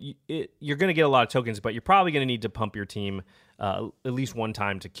you're going to get a lot of tokens, but you're probably going to need to pump your team at least one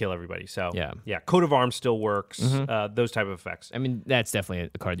time to kill everybody. So yeah, Coat of Arms still works. Those type of effects. I mean, that's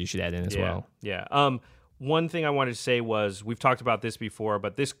definitely a card you should add in as well. Yeah. One thing I wanted to say was, we've talked about this before,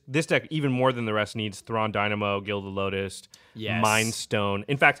 but this deck, even more than the rest, needs Thrawn Dynamo, Gilded Lotus, Mind Stone.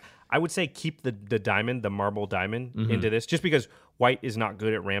 In fact, I would say keep the diamond, the marble diamond, into this, just because white is not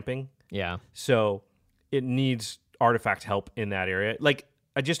good at ramping. Yeah. So it needs artifact help in that area. Like,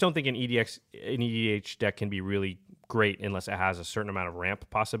 I just don't think an EDH deck can be really great unless it has a certain amount of ramp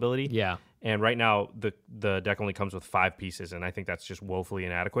possibility. Yeah. And right now, the deck only comes with 5 pieces, and I think that's just woefully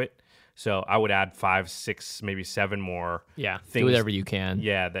inadequate. So I would add 5, 6, maybe 7 more. Yeah, things, do whatever you can.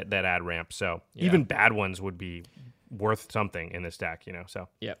 Yeah, that add ramp. So even bad ones would be worth something in this deck, So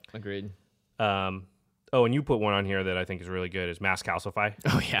yep, agreed. And you put one on here that I think is really good, is Mass Calcify.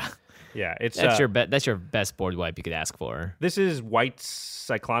 Oh yeah, yeah. It's that's your best board wipe you could ask for. This is White's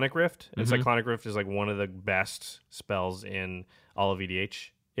Cyclonic Rift, and Cyclonic Rift is like one of the best spells in all of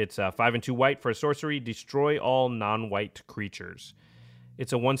EDH. It's 5 and 2 white for a sorcery. Destroy all non-white creatures.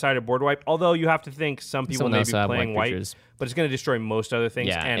 It's a one-sided board wipe, although you have to think some people may be playing white, but it's going to destroy most other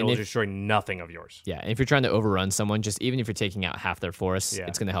things, and it will destroy nothing of yours. Yeah, and if you're trying to overrun someone, just even if you're taking out half their force,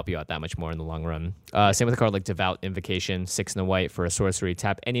 it's going to help you out that much more in the long run. Same with a card like Devout Invocation, 6 and a white for a sorcery.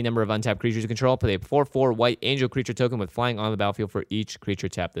 Tap any number of untapped creatures you control. Put a 4/4 white angel creature token with flying on the battlefield for each creature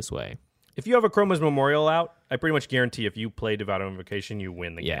tapped this way. If you have a Chroma's Memorial out, I pretty much guarantee if you play Devout Invocation, you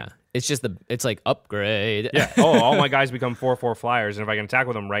win the game. Yeah, it's just it's like upgrade. Yeah. All my guys become 4/4 flyers, and if I can attack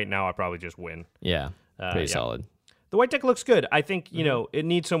with them right now, I probably just win. Yeah, pretty solid. The white deck looks good. I think, it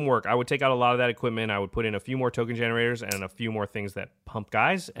needs some work. I would take out a lot of that equipment. I would put in a few more token generators and a few more things that pump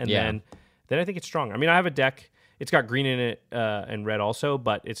guys, and then I think it's strong. I mean, I have a deck. It's got green in it and red also,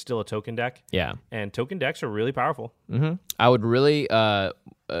 but it's still a token deck. Yeah. And token decks are really powerful. I would really, I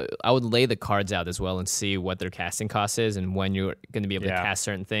would lay the cards out as well and see what their casting cost is and when you're going to be able to cast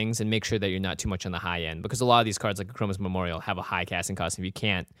certain things, and make sure that you're not too much on the high end, because a lot of these cards, like Chroma's Memorial, have a high casting cost. If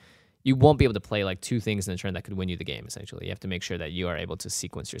you won't be able to play like 2 things in a turn that could win you the game, essentially. You have to make sure that you are able to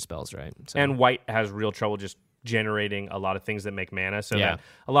sequence your spells right. So. And white has real trouble just generating a lot of things that make mana, so that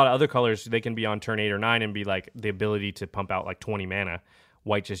a lot of other colors, they can be on turn 8 or 9 and be like the ability to pump out like 20 mana.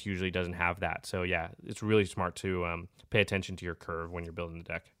 White just usually doesn't have that. So yeah, it's really smart to pay attention to your curve when you're building the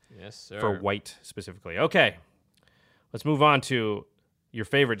deck. Yes, sir. For white specifically. Okay, let's move on to your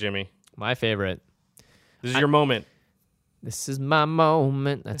favorite, Jimmy. My favorite. This is your moment. This is my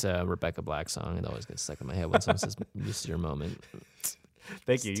moment. That's a Rebecca Black song. It always gets stuck in my head when someone says, "This is your moment."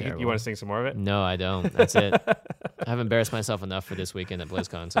 Thank you. You want to sing some more of it? No, I don't. That's it. I've embarrassed myself enough for this weekend at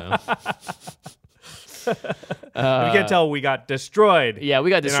BlizzCon, so. If you can't tell, we got destroyed. Yeah,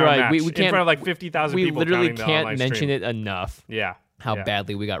 we got destroyed. We can't, in front of like 50,000 people. We literally can't mention it enough. Yeah. How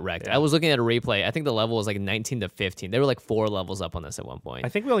badly we got wrecked. I was looking at a replay. I think the level was like 19 to 15. They were like 4 levels up on this at one point. I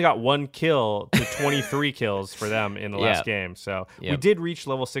think we only got 1 kill to 23 kills for them in the last game. So we did reach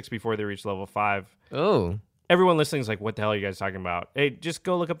level 6 before they reached level 5. Oh. Everyone listening is like, what the hell are you guys talking about? Hey, just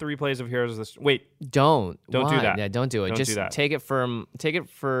go look up the replays of Heroes of the Storm. Wait. Don't do that. Yeah, don't do it. Just do that. Take it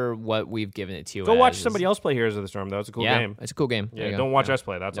for what we've given it to you. Go watch somebody else play Heroes of the Storm, though. It's a cool game. It's a cool game. Yeah, don't watch us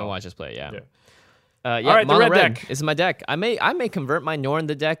play. Don't watch us play, yeah. Yeah, all right, the red deck. This is my deck. I may convert my Norn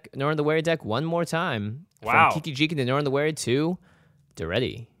the Wary deck one more time. Wow. From Kiki Jiki to Norn the Wary to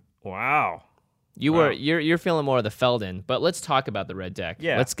Daretti. Wow. You're feeling more of the Feldon, but let's talk about the red deck.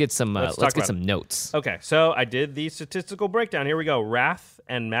 Yeah. Let's get some notes. Okay, so I did the statistical breakdown. Here we go. Wrath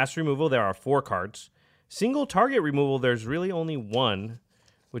and Mass Removal, there are 4 cards. Single target removal, there's really only 1,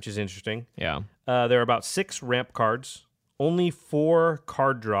 which is interesting. Yeah. There are about 6 ramp cards, only 4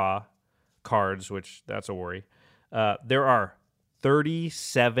 card draw cards, which that's a worry. There are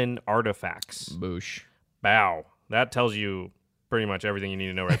 37 artifacts. Boosh. Bow. That tells you pretty much everything you need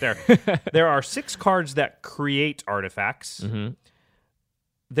to know right there. There are 6 cards that create artifacts. Mm-hmm.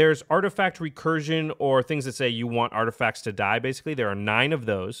 There's artifact recursion or things that say you want artifacts to die, basically. There are 9 of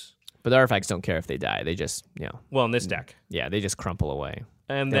those. But the artifacts don't care if they die. They just, Well, in this deck. Yeah, they just crumple away.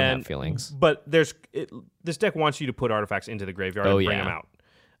 And they then don't have feelings. But this deck wants you to put artifacts into the graveyard and bring them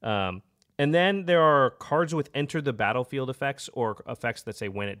out. And then there are cards with enter the battlefield effects or effects that say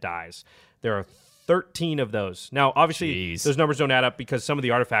when it dies. There are 13 of those. Now, obviously, those numbers don't add up because some of the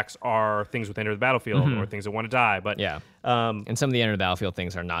artifacts are things with enter the battlefield or things that want to die. But yeah, and some of the enter the battlefield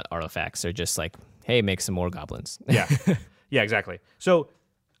things are not artifacts. They're just like, hey, make some more goblins. Yeah, exactly. So,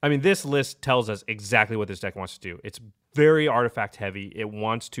 I mean, this list tells us exactly what this deck wants to do. It's very artifact heavy. It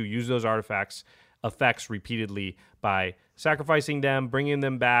wants to use those effects repeatedly by sacrificing them, bringing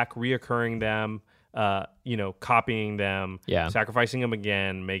them back, reoccurring them, copying them, sacrificing them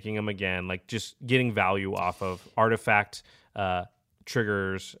again, making them again, like just getting value off of artifact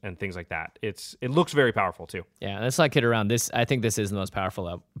triggers and things like that. It looks very powerful too. Yeah, let's not kid around. I think this is the most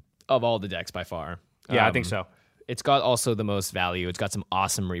powerful of all the decks by far. Yeah, I think so. It's got also the most value. It's got some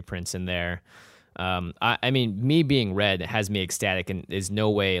awesome reprints in there. I mean, me being red has me ecstatic and is no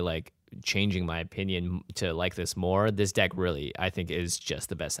way like changing my opinion to like this more. This deck really, I think, is just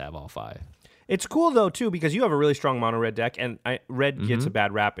the best out of all 5. It's cool, though, too, because you have a really strong mono-red deck, and red gets a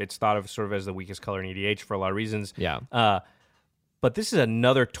bad rap. It's thought of sort of as the weakest color in EDH for a lot of reasons. Yeah. But this is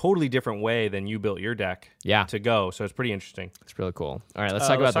another totally different way than you built your deck to go, so it's pretty interesting. It's really cool. All right, let's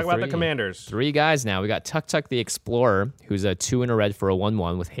talk about the commanders. 3 guys now. We got Tuk Tuk the Explorer, who's a 2 and a red for a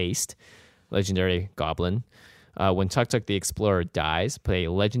 1/1 with haste, legendary goblin. When Tuk Tuk the Explorer dies, play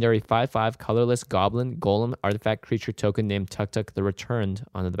a legendary 5/5 colorless goblin golem artifact creature token named Tuk Tuk the Returned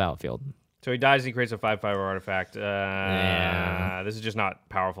onto the battlefield. So he dies and he creates a 5/5 artifact. This is just not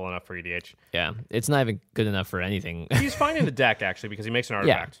powerful enough for EDH. Yeah, it's not even good enough for anything. He's fine in the deck, actually, because he makes an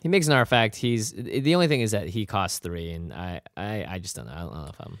artifact. Yeah, he makes an artifact. The only thing is that he costs 3, and I just don't know. I don't know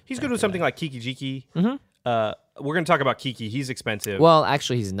if I'm... He's good with something like Kiki Jiki. Mm-hmm. We're going to talk about Kiki. He's expensive. Well,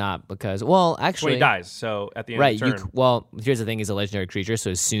 actually, he's not because... Well, actually... When he dies, so at the end of the turn... here's the thing. He's a legendary creature,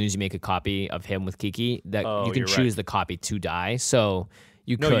 so as soon as you make a copy of him with Kiki, you can choose the copy to die, so...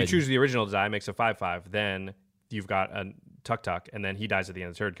 You choose the original to die, makes a 5/5. Then you've got a Tuk Tuk, and then he dies at the end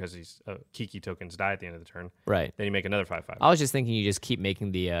of the turn because he's Kiki tokens die at the end of the turn. Right. Then you make another 5/5. I was just thinking you just keep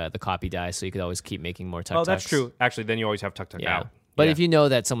making the copy die, so you could always keep making more Tuk Tuks. Oh, that's true. Actually, then you always have Tuk Tuk out. But if you know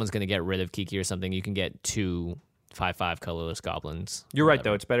that someone's going to get rid of Kiki or something, you can get 2 5/5 colorless goblins. You're right,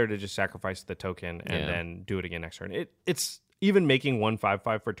 though. It's better to just sacrifice the token and then do it again next turn. It's even making 1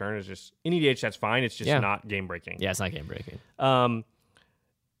 5/5 per turn is just in EDH. That's fine. It's just not game breaking. Yeah, it's not game breaking.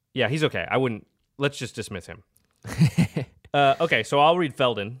 Yeah, he's okay. Let's just dismiss him. Okay, so I'll read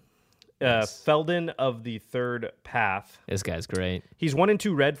Feldon. Feldon of the Third Path. This guy's great. He's 1 and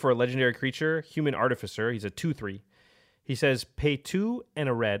 2 red for a legendary creature, Human Artificer. He's a 2/3. He says, pay 2 and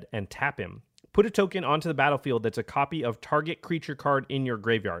a red and tap him. Put a token onto the battlefield that's a copy of target creature card in your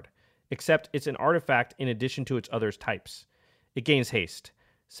graveyard, except it's an artifact in addition to its other types. It gains haste.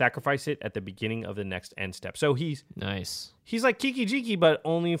 Sacrifice it at the beginning of the next end step. So he's nice. He's like Kiki Jiki, but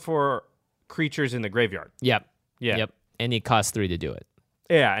only for creatures in the graveyard. Yep. Yeah. Yep. And he costs 3 to do it.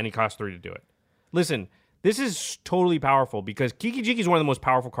 Yeah, and he costs 3 to do it. Listen, this is totally powerful because Kiki Jiki is one of the most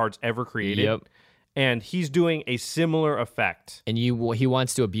powerful cards ever created. Yep. And he's doing a similar effect. And he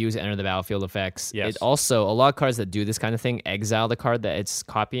wants to abuse enter the battlefield effects. Yes. It also, a lot of cards that do this kind of thing exile the card that it's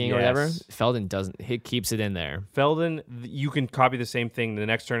copying or whatever. Feldon doesn't. He keeps it in there. Feldon, you can copy the same thing the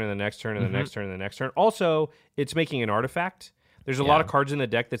next turn and the next turn and the next turn and the next turn. Also, it's making an artifact. There's a lot of cards in the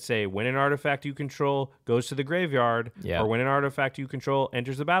deck that say when an artifact you control goes to the graveyard, or when an artifact you control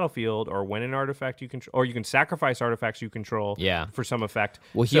enters the battlefield, or when an artifact you control, or you can sacrifice artifacts you control for some effect.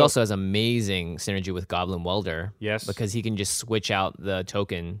 Well, he also has amazing synergy with Goblin Welder. Yes. Because he can just switch out the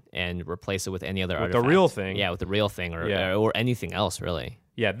token and replace it with any other artifact. With the real thing. Yeah, with the real thing or anything else, really.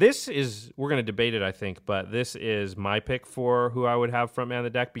 Yeah, this is, we're going to debate it, I think, but this is my pick for who I would have frontman of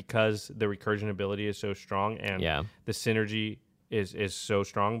the deck because the recursion ability is so strong and the synergy is so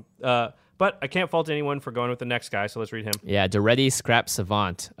strong. But But I can't fault anyone for going with the next guy, so let's read him. Yeah, Daretti Scrap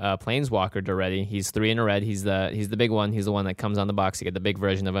Savant, Planeswalker Daretti. He's 3 in a red. He's the big one. He's the one that comes on the box. You get the big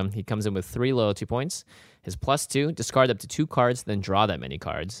version of him. He comes in with 3 loyalty points. His +2, discard up to 2 cards, then draw that many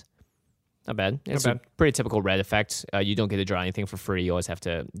cards. Not bad. It's a pretty typical red effect. You don't get to draw anything for free. You always have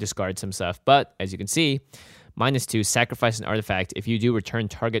to discard some stuff. But as you can see, -2, sacrifice an artifact. If you do, return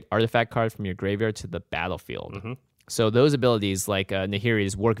target artifact card from your graveyard to the battlefield. Mm-hmm. So those abilities, like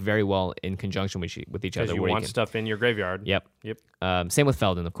Nahiri's, work very well in conjunction with each other. You want stuff in your graveyard. Yep. Same with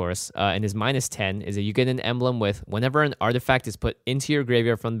Feldon, of course. And his -10 is that you get an emblem with whenever an artifact is put into your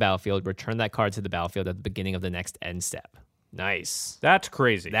graveyard from the battlefield, return that card to the battlefield at the beginning of the next end step. Nice. That's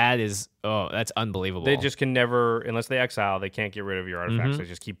crazy. That's unbelievable. They just can never, unless they exile, they can't get rid of your artifacts. They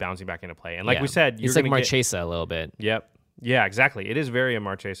just keep bouncing back into play. And like we said, it's like Marchesa a little bit. Yep. Yeah, exactly. It is very a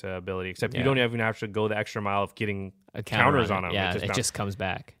Marchesa ability, except you don't even have to go the extra mile of getting counters on him. Yeah, it just comes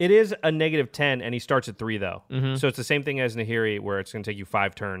back. It is a -10, and he starts at 3, though. Mm-hmm. So it's the same thing as Nahiri, where it's going to take you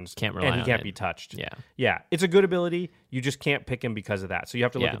 5 turns, and he can't be touched. Yeah. It's a good ability. You just can't pick him because of that. So you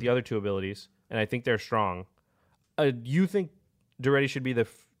have to look at the other 2 abilities, and I think they're strong. You think Daretti should be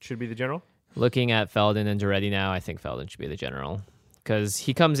the general? Looking at Feldon and Daretti now, I think Feldon should be the general. Because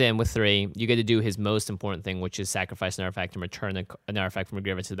he comes in with 3. You get to do his most important thing, which is sacrifice an artifact and return an artifact from a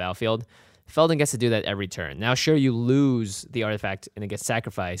graveyard to the battlefield. Feldon gets to do that every turn. Now, sure, you lose the artifact and it gets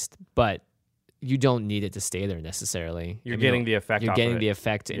sacrificed, but you don't need it to stay there necessarily. You're getting the effect. You're getting the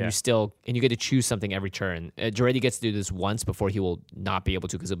effect, and you get to choose something every turn. Daretti gets to do this once before he will not be able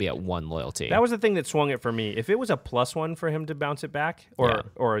to because he'll be at 1 loyalty. That was the thing that swung it for me. If it was a +1 for him to bounce it back,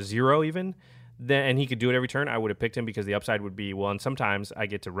 or a 0 even, and he could do it every turn, I would have picked him because the upside would be, well, and sometimes I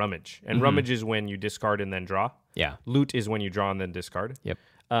get to rummage. And rummage is when you discard and then draw. Yeah. Loot is when you draw and then discard. Yep.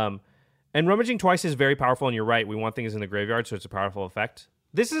 And rummaging twice is very powerful, and you're right. We want things in the graveyard, so it's a powerful effect.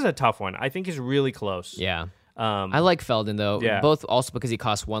 This is a tough one. I think is really close. Yeah. I like Feldon, though, both also because he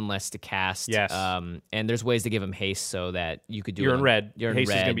costs 1 less to cast. Yes. And there's ways to give him haste so that you could do You're in red. You're in haste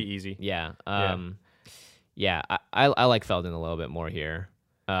red. is going to be easy. Yeah. I like Feldon a little bit more here.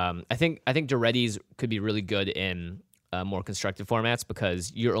 I think Daretti's could be really good in more constructive formats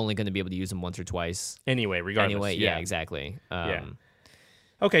because you're only going to be able to use them once or twice. Regardless. Yeah, exactly.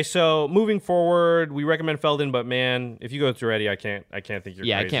 Okay, so moving forward, we recommend Feldon, but man, if you go with Daretti, I can't think you're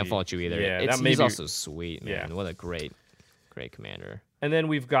crazy. I can't fault you either. Yeah, he's also sweet, man. Yeah. What a great commander. And then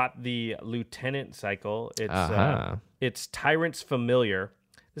we've got the Lieutenant cycle. It's Tyrant's Familiar.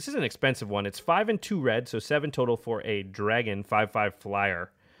 This is an expensive one. It's 5 and 2 red, so 7 total for a dragon 5/5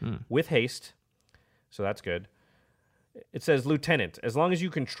 flyer with haste. So that's good. It says Lieutenant. As long as you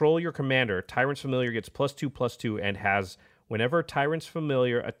control your commander, Tyrant's Familiar gets +2/+2 and has whenever Tyrant's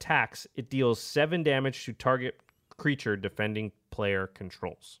Familiar attacks, it deals 7 damage to target creature defending player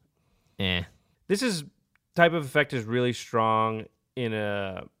controls. This type of effect is really strong in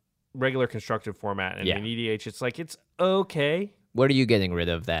a regular constructive format, and in EDH, it's okay. What are you getting rid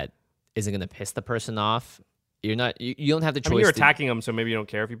of that isn't going to piss the person off? You don't have the choice. You're attacking them, so maybe you don't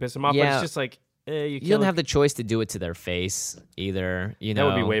care if you piss them off. But it's just like you don't have the choice to do it to their face either. That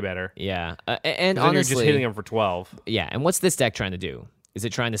would be way better. Yeah, and honestly, you're just hitting them for 12. Yeah, and what's this deck trying to do? Is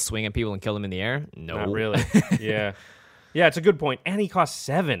it trying to swing at people and kill them in the air? No, not really. Yeah, it's a good point. And he costs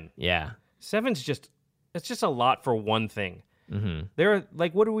 7. Yeah, 7's just a lot for one thing. Mm-hmm. They're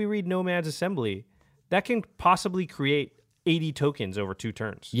like, what do we read? Nomad's Assembly that can possibly create 80 tokens over 2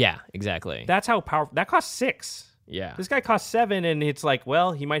 turns. Yeah, exactly. That's how powerful. That costs 6. Yeah. This guy costs 7, and it's like,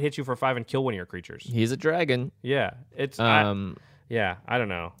 well, he might hit you for 5 and kill one of your creatures. He's a dragon. Yeah. It's I don't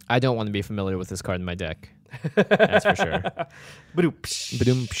know. I don't want to be familiar with this card in my deck. That's for sure.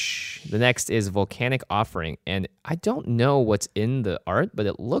 The next is Volcanic Offering, and I don't know what's in the art, but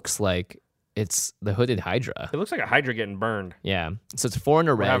it looks like it's the Hooded Hydra. It looks like a Hydra getting burned. Yeah. So it's 4 in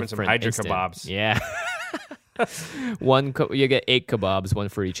a red. We're having some Hydra instant. kebabs. Yeah. You get 8 kebabs, 1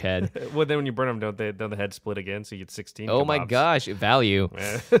 for each head. Well, then when you burn them, don't the head split again? So you get 16 Oh kebabs. my gosh, value.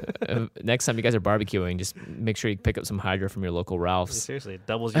 Next time you guys are barbecuing, just make sure you pick up some Hydra from your local Ralph's. Seriously, it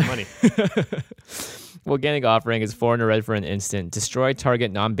doubles your money. Volcanic Offering is 4 in a red for an instant. Destroy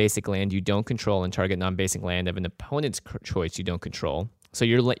target non-basic land you don't control and target non-basic land of an opponent's choice you don't control. So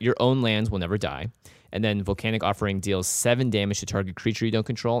your own lands will never die. And then Volcanic Offering deals 7 damage to target creature you don't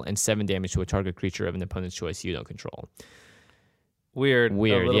control and 7 damage to a target creature of an opponent's choice you don't control. Weird. A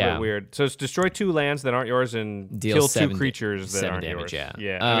little bit weird. So it's destroy 2 lands that aren't yours and kill 2 creatures that aren't damage, yours.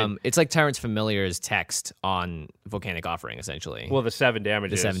 Yeah. It's like Tyrant's Familiar's text on Volcanic Offering, essentially. Well, the 7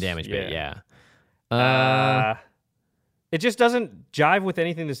 damage. The 7 damage bit, yeah. It just doesn't jive with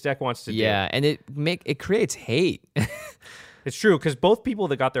anything this deck wants to do. Yeah, and it creates hate. It's true, because both people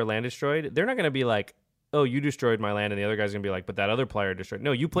that got their land destroyed, they're not going to be like, oh, you destroyed my land, and the other guy's going to be like, but that other player destroyed.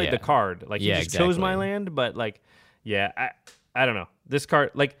 No, you played the card. Like, you just chose my land, but like, I don't know. This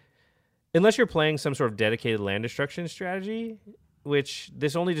card, like, unless you're playing some sort of dedicated land destruction strategy, which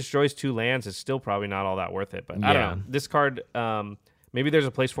this only destroys 2 lands, it's still probably not all that worth it. But I don't know. This card, maybe there's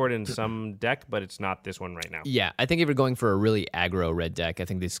a place for it in some deck, but it's not this one right now. Yeah, I think if you're going for a really aggro red deck, I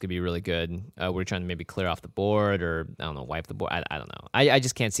think this could be really good. We're trying to maybe clear off the board or, I don't know, wipe the board. I don't know. I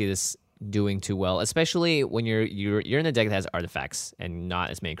just can't see this doing too well, especially when you're in a deck that has artifacts and not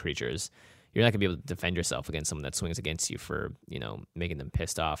as many creatures. You're not going to be able to defend yourself against someone that swings against you for, making them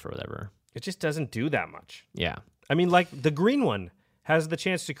pissed off or whatever. It just doesn't do that much. Yeah. I mean, like, the green one has the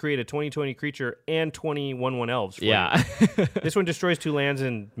chance to create a 20/20 creature and 21/1 elves. Yeah. This one destroys 2 lands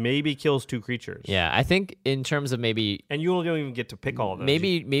and maybe kills 2 creatures. Yeah, I think in terms of maybe... And you don't even get to pick all of those.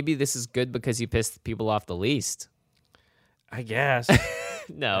 Maybe this is good because you pissed people off the least. I guess.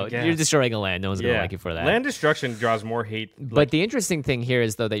 No, you're destroying a land. No one's going to like you for that. Land destruction draws more hate. But the interesting thing here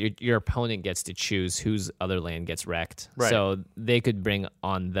is, though, that your opponent gets to choose whose other land gets wrecked. Right. So they could bring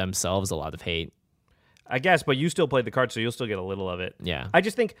on themselves a lot of hate. I guess, but you still played the card, so you'll still get a little of it. Yeah. I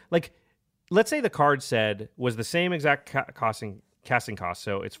just think, like, let's say the card was the same exact casting cost.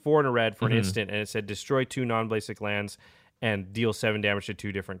 So it's 4 and a red for an instant, and it said destroy 2 non-basic lands and deal 7 damage to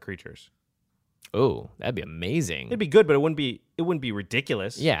 2 different creatures. Oh, that'd be amazing. It'd be good, but it wouldn't be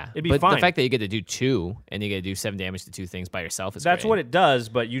ridiculous. Yeah, it'd be fine. The fact that you get to do 2 and you get to do 7 damage to 2 things by yourself is That's great. what it does,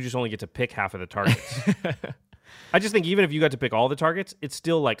 but you just only get to pick half of the targets. I just think even if you got to pick all the targets, it's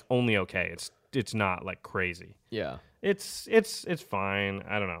still like only okay. It's not like crazy. Yeah. It's fine.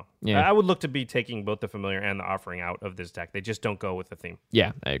 I don't know. Yeah. I would look to be taking both the familiar and the offering out of this deck. They just don't go with the theme.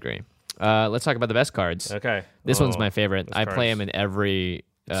 Yeah, I agree. Let's talk about the best cards. Okay. This one's my favorite. I play him in every...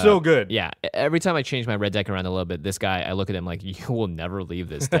 so good. Yeah. Every time I change my red deck around a little bit, this guy, I look at him like, you will never leave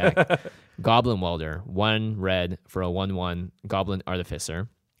this deck. Goblin Welder. 1 red for a 1/1 Goblin Artificer.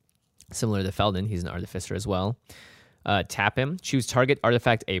 Similar to Feldon, he's an Artificer as well. Tap him. Choose target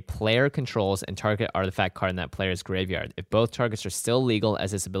artifact a player controls and target artifact card in that player's graveyard. If both targets are still legal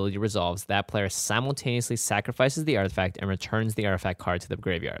as this ability resolves, that player simultaneously sacrifices the artifact and returns the artifact card to the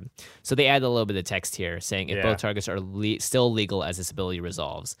graveyard. So they add a little bit of text here saying if both targets are still legal as this ability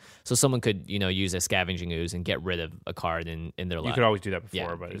resolves. So someone could, use a Scavenging Ooze and get rid of a card in their life. You could always do that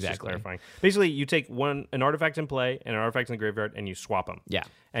before, but it's just clarifying. Basically, you take an artifact in play and an artifact in the graveyard and you swap them. Yeah.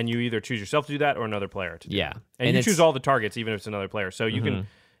 And you either choose yourself to do that or another player to do that. And you choose all the targets, even if it's another player. So you can,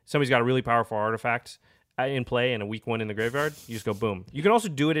 somebody's got a really powerful artifact in play and a weak one in the graveyard, you just go boom. You can also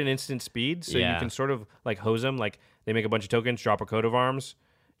do it in instant speed, so you can sort of like hose them. Like they make a bunch of tokens, drop a coat of arms.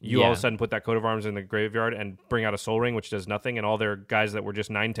 You all of a sudden put that coat of arms in the graveyard and bring out a Soul Ring, which does nothing, and all their guys that were just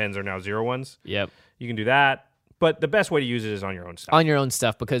 9/10s are now 0/1s. Yep. You can do that. But the best way to use it is on your own stuff. On your own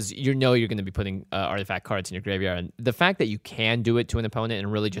stuff, because you're going to be putting artifact cards in your graveyard. And the fact that you can do it to an opponent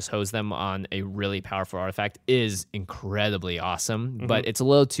and really just hose them on a really powerful artifact is incredibly awesome. But it's a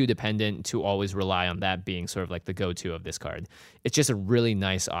little too dependent to always rely on that being sort of like the go-to of this card. It's just a really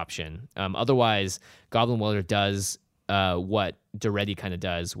nice option. Otherwise, Goblin Welder does what Daretti kind of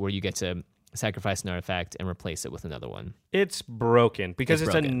does, where you get to sacrifice an artifact and replace it with another one. It's broken because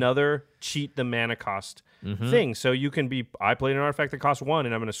it's another cheat the mana cost thing. So you can I played an artifact that costs 1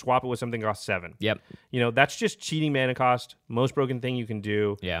 and I'm going to swap it with something that costs 7. Yep. That's just cheating mana cost. Most broken thing you can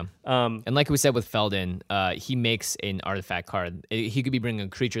do. Yeah. And like we said with Feldon, he makes an artifact card. He could be bringing a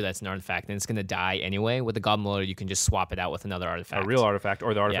creature that's an artifact and it's going to die anyway. With the Goblin Welder, you can just swap it out with another artifact. A real artifact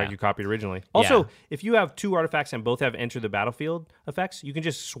or the artifact you copied originally. Also, if you have 2 artifacts and both have enter the battlefield effects, you can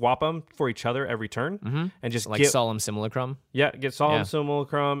just swap them for each other every turn and just like Solemn Simulacrum. Yeah, get Solemn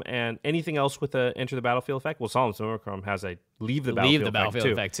Simulacrum and anything else with a enter the battlefield effect. Well, Solemn Simulacrum has a leave the battlefield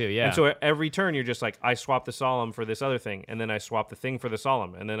effect too. Yeah. And so every turn you're just like, I swap the Solemn for this other thing, and then I swap the thing for the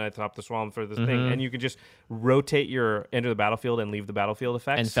Solemn, and then I swap the Solemn for this thing, and you can just rotate your enter the battlefield and leave the battlefield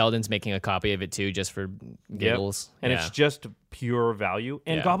effects. And Feldon's making a copy of it too, just for giggles. Yep. And it's just pure value.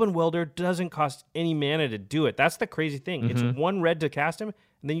 And Goblin Welder doesn't cost any mana to do it. That's the crazy thing. It's 1 red to cast him,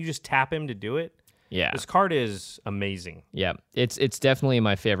 and then you just tap him to do it. Yeah. This card is amazing. Yeah. It's definitely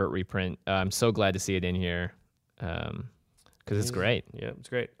my favorite reprint. I'm so glad to see it in here because it's great. Yeah, it's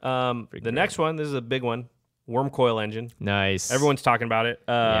great. The next one, this is a big one. Wormcoil Engine. Nice. Everyone's talking about it.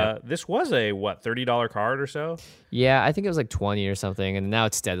 This was a, $30 card or so? Yeah, I think it was like 20 or something, and now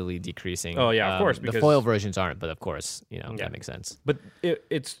it's steadily decreasing. Oh, yeah, of course. The foil versions aren't, but of course, that makes sense. But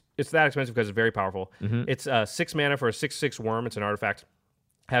it's that expensive because it's very powerful. It's 6 mana for a 6/6 worm. It's an artifact.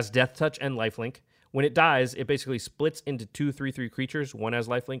 Has Death Touch and Lifelink. When it dies, it basically splits into 2 3/3 creatures. One has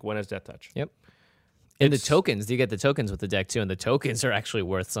Lifelink, one has Death Touch. Yep. And the tokens, you get the tokens with the deck too, and the tokens are actually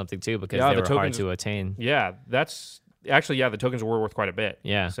worth something too because they were hard to attain. Yeah, that's actually the tokens were worth quite a bit.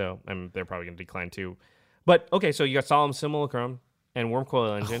 Yeah. So they're probably going to decline too. But okay, so you got Solemn Simulacrum and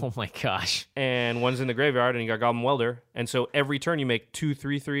Wurmcoil Engine. Oh my gosh. And one's in the graveyard, and you got Goblin Welder. And so every turn you make 2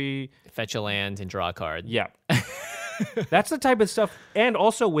 3/3. Fetch a land and draw a card. Yeah. That's the type of stuff. And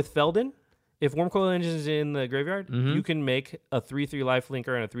also with Feldon, if Wurmcoil Engine is in the graveyard, you can make a 3/3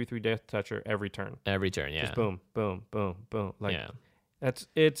 lifelinker and a 3/3 death toucher every turn. Every turn, yeah. Just boom, boom, boom, boom. Like, yeah.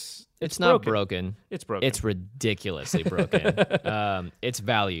 It's not broken. It's broken. It's ridiculously broken. Its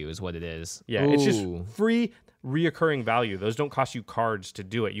value is what it is. Yeah, it's just free reoccurring value. Those don't cost you cards to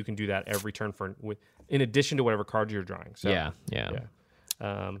do it. You can do that every turn in addition to whatever cards you're drawing. So,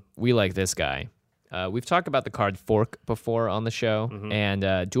 yeah. We like this guy. We've talked about the card Fork before on the show, and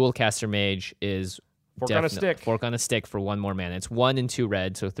Dualcaster Mage is Fork on a stick. Fork on a stick for 1 more mana. It's 1 and 2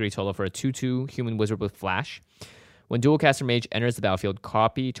 red, so 3 total for a 2/2 human wizard with flash. When Dualcaster Mage enters the battlefield,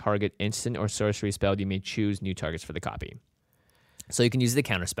 copy target instant or sorcery spell. You may choose new targets for the copy. So you can use the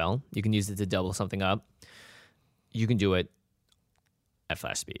counter spell. You can use it to double something up. You can do it at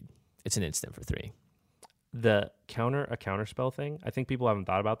flash speed. It's an instant for 3. A counter spell thing. I think people haven't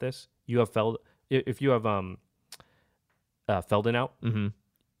thought about this. You have if you have Feldon out,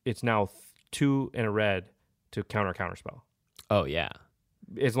 it's now 2 and a red to counter spell. Oh yeah,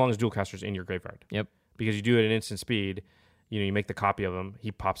 as long as Dualcaster's in your graveyard. Yep. Because you do it at instant speed, you make the copy of him.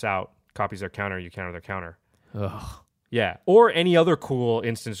 He pops out, copies their counter. You counter their counter. Ugh. Yeah, or any other cool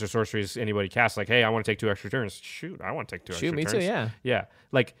instants or sorceries anybody casts. Like, hey, I want to take 2 extra turns. Shoot, I want to take 2 extra turns. Shoot, me too. Yeah. Yeah,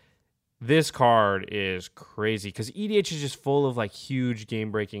 like this card is crazy because EDH is just full of like huge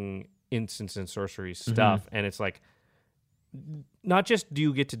game breaking instants and sorcery stuff, and it's like not just do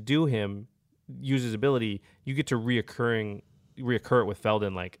you get to do him use his ability, you get to reoccur it with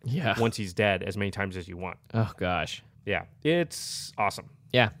Feldon once he's dead as many times as you want. Oh gosh. Yeah, it's awesome.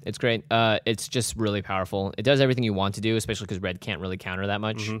 Yeah, it's great. It's just really powerful. It does everything you want to do, especially because red can't really counter that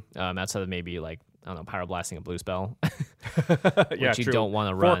much. Outside of maybe Pyroblasting a blue spell, which you don't want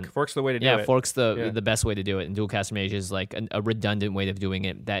to run. Fork's the way to do it. Yeah, Fork's the best way to do it. And Dualcaster Mage is like a redundant way of doing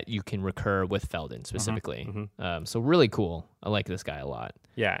it that you can recur with Feldon specifically. So really cool. I like this guy a lot.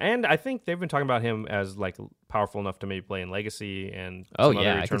 Yeah, and I think they've been talking about him as like powerful enough to maybe play in Legacy and some other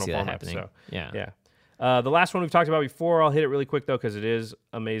I Eternal can see that formats. happening. So, yeah. The last one we've talked about before, I'll hit it really quick though because it is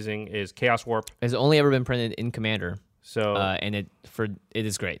amazing, is Chaos Warp. It's only ever been printed in Commander. So and it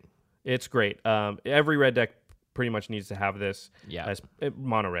is great. It's great. Every red deck pretty much needs to have this. Yeah. As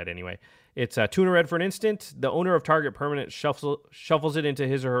mono red anyway. It's 2 and a red for an instant. The owner of target permanent shuffles it into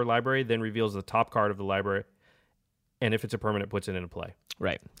his or her library, then reveals the top card of the library. And if it's a permanent, puts it into play.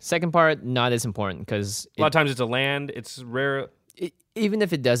 Right. Second part, not as important because a lot of times it's a land. It's rare. Even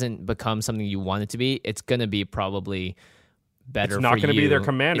if it doesn't become something you want it to be, it's going to be probably better for you. It's not going to be their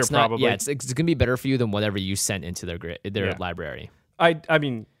commander, probably. It's going to be better for you than whatever you sent into their library. I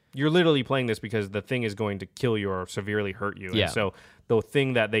mean, you're literally playing this because the thing is going to kill you or severely hurt you. Yeah. And so the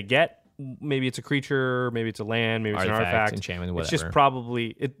thing that they get, maybe it's a creature, maybe it's a land, maybe it's an artifact. Enchantment, whatever. It's just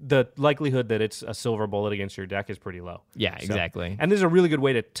probably the likelihood that it's a silver bullet against your deck is pretty low. Yeah, exactly. And this is a really good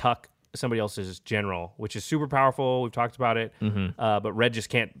way to tuck somebody else's general, which is super powerful. We've talked about it. But red just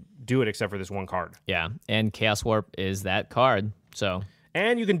can't do it except for this one card. Yeah, and Chaos Warp is that card. So.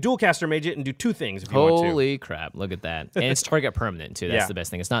 And you can Dualcaster Mage it and do 2 things if you want to. Holy crap, look at that. And it's target permanent, too. That's the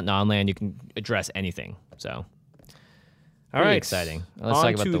best thing. It's not non-land. You can address anything. So, all right. Exciting. Let's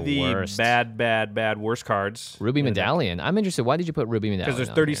talk about the worst. bad worst cards. Ruby Medallion. I'm interested. Why did you put Ruby Medallion? Because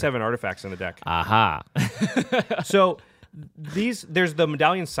there's 37 artifacts in the deck. Aha. So, there's the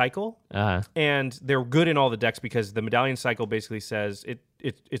Medallion Cycle, and they're good in all the decks because the Medallion Cycle basically says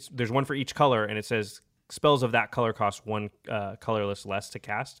it's there's one for each color, and it says spells of that color cost 1 colorless less to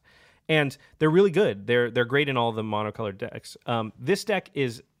cast, and they're really good. They're great in all the monocolored decks. This deck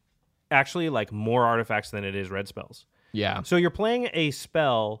is actually like more artifacts than it is red spells. Yeah. So you're playing a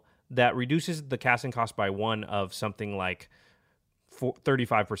spell that reduces the casting cost by 1 of something like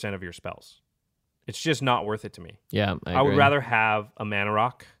 35% of your spells. It's just not worth it to me. Yeah, I would rather have a Mana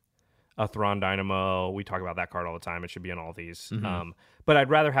Rock, a Thrawn Dynamo. We talk about that card all the time. It should be on all these. But I'd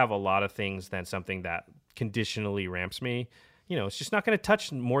rather have a lot of things than something that conditionally ramps me. It's just not going to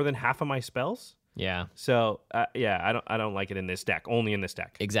touch more than half of my spells. Yeah. So I don't like it in this deck. Only in this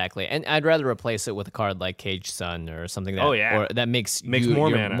deck. Exactly. And I'd rather replace it with a card like Caged Sun or something that or that makes more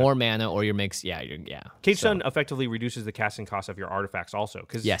mana. More mana, or Caged Sun effectively reduces the casting cost of your artifacts also.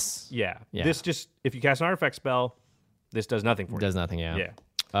 Yes. Yeah. This just, if you cast an artifact spell, this does nothing for you. It does nothing. Yeah.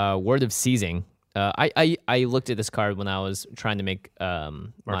 Yeah. Word of Seizing. I looked at this card when I was trying to make my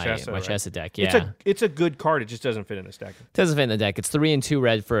Marchesa deck. Yeah, it's a good card. It just doesn't fit in this deck. It doesn't fit in the deck. It's 3 and 2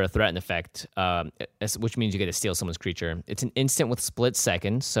 red for a threaten effect, which means you get to steal someone's creature. It's an instant with split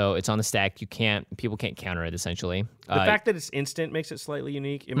second, so it's on the stack. People can't counter it essentially. The fact that it's instant makes it slightly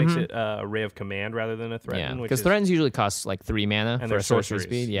unique. It makes it a ray of command rather than a threaten. Yeah, because threatens usually costs like 3 mana for a sorcery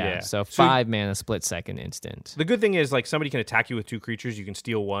speed. Yeah, so 5 mana split second instant. The good thing is like somebody can attack you with 2 creatures. You can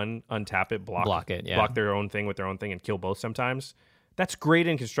steal one, untap it, block it, block their own thing with their own thing, and kill both sometimes. That's great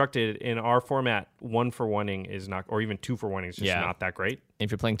and constructed. In our format, 1-for-1ing is not, or even 2-for-1ing is just not that great.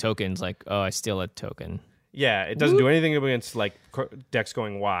 If you're playing tokens, like, I steal a token. Yeah, it doesn't do anything against like decks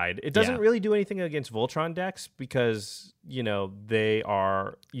going wide. It doesn't really do anything against Voltron decks because, they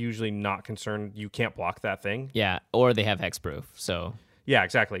are usually not concerned. You can't block that thing. Yeah, or they have hexproof, so... Yeah,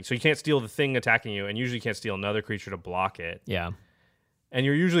 exactly. So you can't steal the thing attacking you, and usually you can't steal another creature to block it. Yeah. And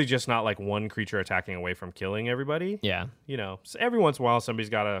you're usually just not like one creature attacking away from killing everybody. Yeah. So every once in a while somebody's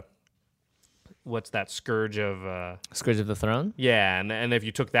got a... What's that? Scourge of the Throne? Yeah, and if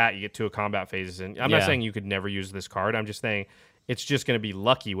you took that, you get 2 combat phases. And I'm not saying you could never use this card. I'm just saying it's just going to be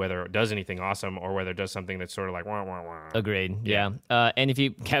lucky whether it does anything awesome or whether it does something that's sort of like wah, wah, wah. Agreed. Yeah. And if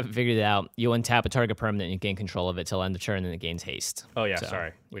you haven't figured it out, you untap a target permanent and you gain control of it till end of turn and it gains haste. Oh, yeah. So,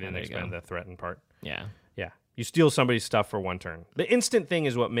 sorry. We didn't expand the threaten part. Yeah. Yeah. You steal somebody's stuff for 1 turn. The instant thing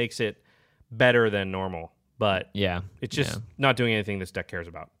is what makes it better than normal. But it's just not doing anything this deck cares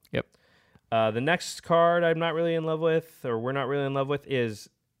about. Yep. The next card I'm not really in love with, or we're not really in love with, is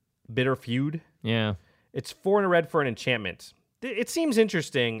Bitter Feud. Yeah. It's 4 and a red for an enchantment. It seems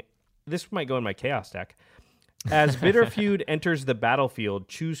interesting. This might go in my Chaos deck. As Bitter Feud enters the battlefield,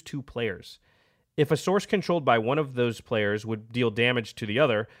 choose 2 players. If a source controlled by one of those players would deal damage to the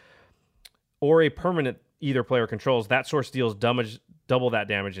other, or a permanent either player controls, that source deals double that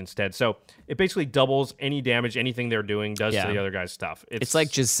damage instead. So it basically doubles any damage anything they're doing does to the other guy's stuff. It's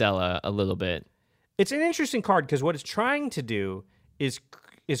like Gisela a little bit. It's an interesting card because what it's trying to do is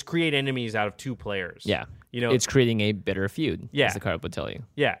create enemies out of 2 players. Yeah. It's creating a bitter feud, as the card would tell you.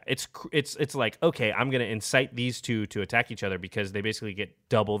 Yeah, it's like, okay, I'm going to incite these 2 to attack each other because they basically get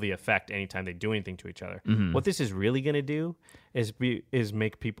double the effect anytime they do anything to each other. Mm-hmm. What this is really going to do is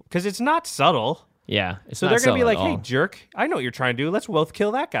make people... Because it's not subtle. Yeah. So they're going to be like, hey, jerk, I know what you're trying to do. Let's both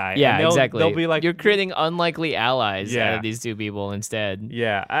kill that guy. Yeah, exactly. They'll be like... You're creating unlikely allies out of these 2 people instead.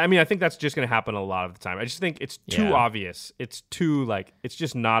 Yeah. I mean, I think that's just going to happen a lot of the time. I just think it's too obvious. It's too, it's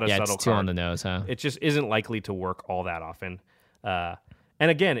just not a subtle card. Yeah, it's too on the nose, huh? It just isn't likely to work all that often. And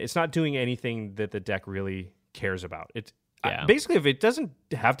again, it's not doing anything that the deck really cares about. It's basically, if it doesn't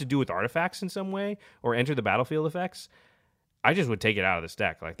have to do with artifacts in some way or enter the battlefield effects... I just would take it out of this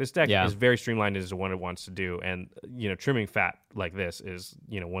deck. Like this deck is very streamlined as to what it wants to do, and trimming fat like this is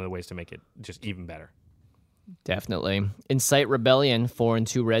one of the ways to make it just even better. Definitely. Incite Rebellion, 4 and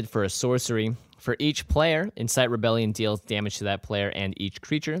 2 red for a sorcery. For each player, Incite Rebellion deals damage to that player and each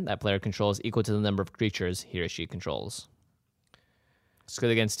creature that player controls equal to the number of creatures he or she controls. It's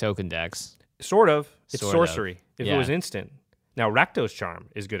good against token decks. Sort of. It's sorcery. If it was instant. Now, Rakdos Charm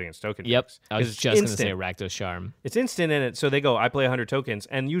is good against token decks. I was just going to say Rakdos Charm. It's instant in it, so they go, I play 100 tokens,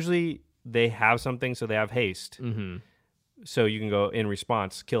 and usually they have something, so they have haste. Mm-hmm. So you can go in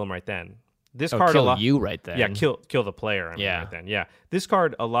response, kill them right then. This card kill you right then. Yeah, kill the player right then. Yeah. This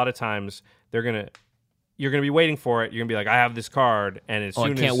card, a lot of times, you're gonna be waiting for it. You're gonna be like, I have this card, and as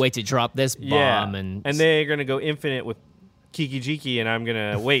soon as... I can't wait to drop this bomb. And they're gonna go infinite with Kiki Jiki, and I'm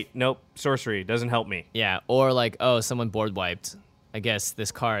gonna wait. Nope, sorcery doesn't help me. Yeah, or like, someone board wiped. I guess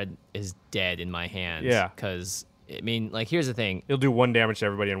this card is dead in my hand. Yeah, because here's the thing: it'll do 1 damage to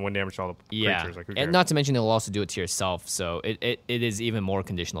everybody and 1 damage to all the creatures. Like, and not to mention it'll also do it to yourself. So it is even more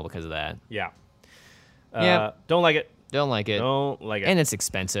conditional because of that. Yeah. Don't like it. Don't like it. Don't like it. And it's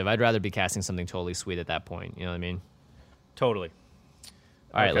expensive. I'd rather be casting something totally sweet at that point. You know what I mean? Totally.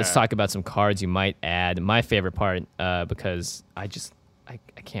 All right, let's talk about some cards you might add. My favorite part, because I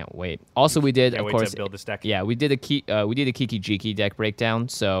can't wait. Also, we did, of course, to build this deck. Yeah, we did a Kiki Jiki deck breakdown,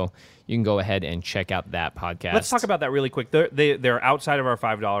 so you can go ahead and check out that podcast. Let's talk about that really quick. They're outside of our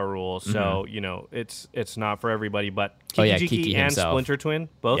 $5 rule, so it's not for everybody. But Kiki and Splinter Twin,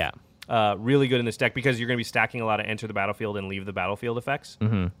 both. Yeah. Really good in this deck because you're going to be stacking a lot of enter the battlefield and leave the battlefield effects,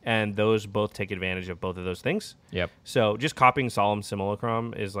 and those both take advantage of both of those things. Yep. So just copying Solemn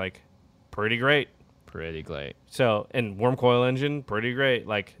Simulacrum is pretty great. Pretty great. So, and Wormcoil Engine, pretty great.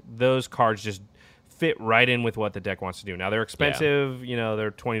 Those cards just fit right in with what the deck wants to do. Now they're expensive,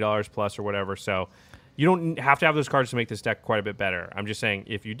 they're $20 plus or whatever. So you don't have to have those cards to make this deck quite a bit better. I'm just saying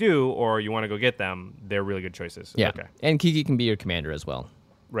if you do or you want to go get them, they're really good choices. Yeah. Okay. And Kiki can be your commander as well.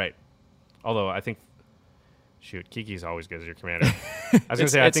 Right. Although I think, Kiki's always good as your commander. I was going to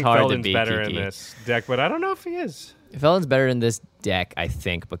say, I think Feldon's better in this deck, but I don't know if he is. Feldon's better in this deck, I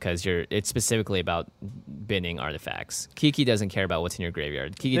think, because it's specifically about binning artifacts. Kiki doesn't care about what's in your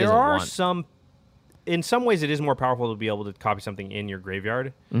graveyard. Kiki doesn't want... In some ways, it is more powerful to be able to copy something in your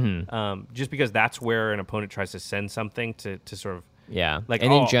graveyard, just because that's where an opponent tries to send something to sort of... Yeah,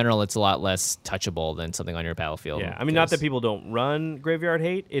 and in general, it's a lot less touchable than something on your battlefield. Yeah, I mean, not that people don't run graveyard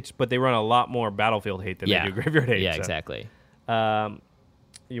hate, but they run a lot more battlefield hate than they do graveyard hate. Yeah, exactly. You want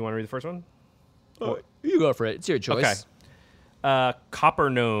to read the first one? You go for it. It's your choice. Okay. Copper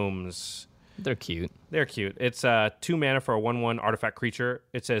Gnomes. They're cute. It's 2 mana for a 1/1 artifact creature.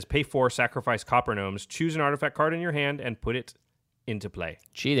 It says pay 4, sacrifice Copper Gnomes, choose an artifact card in your hand, and put it into play.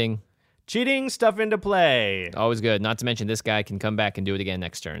 Cheating stuff into play. Always good. Not to mention this guy can come back and do it again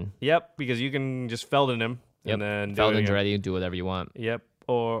next turn. Yep, because you can just Feldon him. Yep. And then Feldon's ready. Do whatever you want. Yep.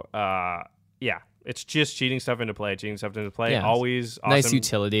 Or, it's just cheating stuff into play. Yeah. Always awesome. Nice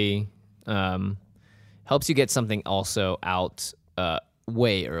utility. Helps you get something also out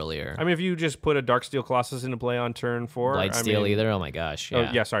way earlier. I mean, if you just put a Darksteel Colossus into play on turn 4. Blightsteel either. Oh my gosh.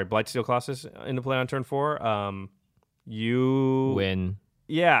 Yeah. Blightsteel Colossus into play on turn 4. You win.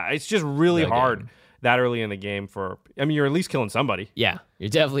 Yeah, it's just really hard that early in the game you're at least killing somebody. Yeah, you're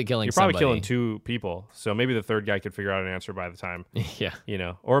definitely killing somebody. You're probably killing 2 people, so maybe the third guy could figure out an answer by the time.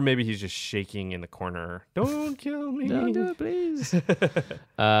 Yeah. Or maybe he's just shaking in the corner. Don't kill me. Don't do it, please.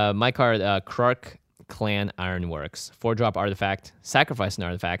 My card, Krark Clan Ironworks. 4-drop artifact. Sacrifice an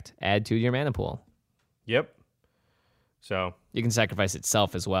artifact. Add 2 to your mana pool. Yep. So you can sacrifice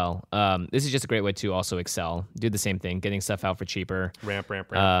itself as well. This is just a great way to also excel. Do the same thing, getting stuff out for cheaper. Ramp.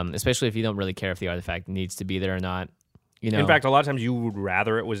 Especially if you don't really care if the artifact needs to be there or not. In fact, a lot of times you would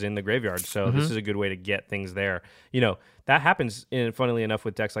rather it was in the graveyard. So this is a good way to get things there. That happens, funnily enough,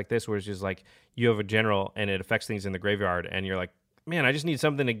 with decks like this, where it's just like you have a general and it affects things in the graveyard, and you're like, man, I just need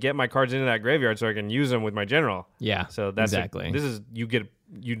something to get my cards into that graveyard so I can use them with my general. Yeah, so that's exactly.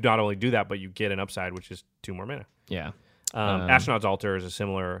 You not only do that, but you get an upside, which is 2 more mana. Yeah. Astronaut's Altar is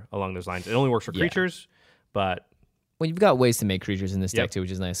similar along those lines. It only works for creatures, but... Well, you've got ways to make creatures in this deck, too,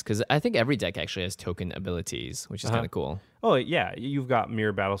 which is nice, because I think every deck actually has token abilities, which is kind of cool. Oh, yeah. You've got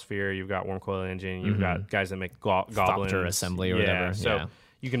Mirror Battlesphere, you've got Wormcoil Engine, you've got guys that make goblins. Thopter Assembly or whatever. So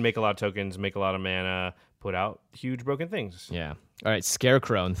you can make a lot of tokens, make a lot of mana, put out huge broken things. Yeah. All right,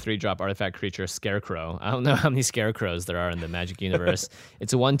 Scarecrow, 3-drop artifact creature, Scarecrow. I don't know how many Scarecrows there are in the Magic universe.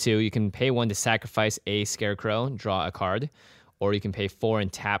 It's a 1/2. You can pay 1 to sacrifice a Scarecrow, draw a card, or you can pay 4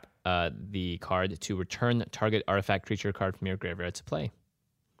 and tap the card to return target artifact creature card from your graveyard to play.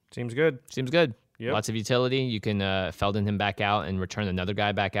 Seems good. Yep. Lots of utility. You can Feldon him back out and return another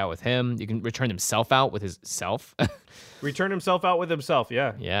guy back out with him. You can return himself out with his self. Return himself out with himself,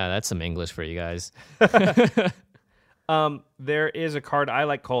 yeah. Yeah, that's some English for you guys. There is a card I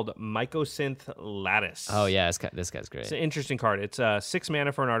like called Mycosynth Lattice. Oh, yeah, this guy's great. It's an interesting card. It's 6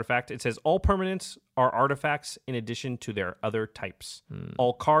 mana for an artifact. It says all permanents are artifacts in addition to their other types.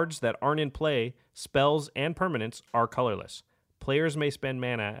 All cards that aren't in play, spells, and permanents are colorless. Players may spend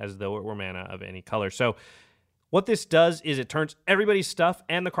mana as though it were mana of any color. So what this does is it turns everybody's stuff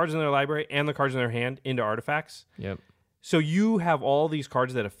and the cards in their library and the cards in their hand into artifacts. Yep. So you have all these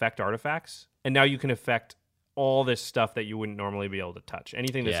cards that affect artifacts, and now you can affect all this stuff that you wouldn't normally be able to touch.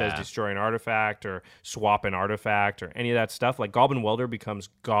 Anything that says destroy an artifact or swap an artifact or any of that stuff, like Goblin Welder becomes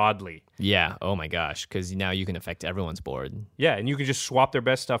godly. Yeah. Oh my gosh. Because now you can affect everyone's board. Yeah, and you can just swap their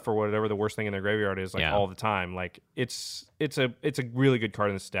best stuff for whatever the worst thing in their graveyard is, all the time. Like it's a really good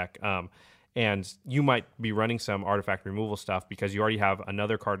card in this deck. And you might be running some artifact removal stuff because you already have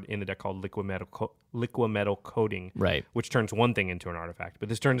another card in the deck called Liquimetal Coating, right? Which turns one thing into an artifact, but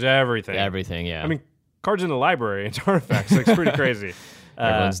this turns everything. Everything, yeah. I mean, cards in the library into artifacts. Like, it's pretty crazy.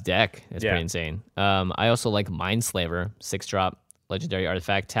 Everyone's deck. It's pretty insane. I also like Mindslaver, 6-drop legendary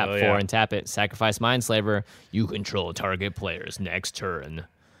artifact. Tap 4 and tap it. Sacrifice Mindslaver. You control target players next turn.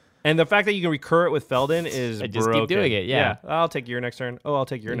 And the fact that you can recur it with Feldon is I just broken. keep doing it, yeah. I'll take your next turn. Oh, I'll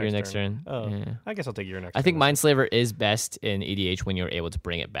take your next turn. Oh, yeah. I guess I'll take your next turn. I think Mindslaver is best in EDH when you're able to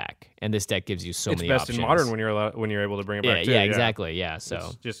bring it back. And this deck gives you so many options. It's best in Modern when you're able to bring it back, too. Yeah, exactly. Yeah, so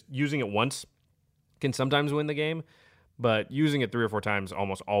it's just using it once can sometimes win the game, but using it 3 or 4 times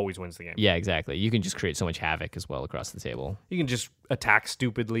almost always wins the game. Yeah, exactly. You can just create so much havoc as well across the table. You can just attack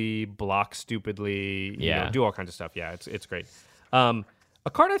stupidly, block stupidly, do all kinds of stuff. Yeah, it's great. A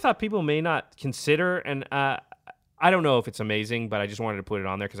card I thought people may not consider, and I don't know if it's amazing, but I just wanted to put it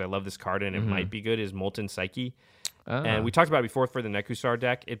on there because I love this card and it might be good, is Molten Psyche. And we talked about it before for the Nekusar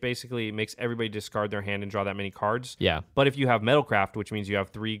deck. It basically makes everybody discard their hand and draw that many cards. Yeah. But if you have Metalcraft, which means you have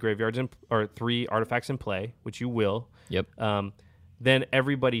 3 graveyards or 3 artifacts in play, which you will. Yep. Then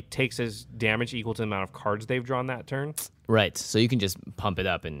everybody takes as damage equal to the amount of cards they've drawn that turn. Right. So you can just pump it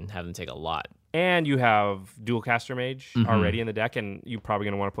up and have them take a lot. And you have Dualcaster Mage already in the deck, and you're probably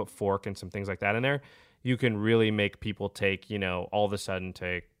going to want to put Fork and some things like that in there. You can really make people take, all of a sudden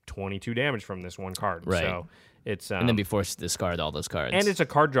take 22 damage from this one card. Right. So it's and then be forced to discard all those cards. And it's a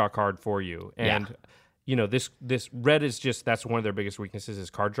card draw card for you. And this red is just, that's one of their biggest weaknesses is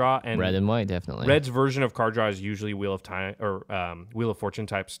card draw. And red and white, definitely. Red's version of card draw is usually Wheel of Time or Wheel of Fortune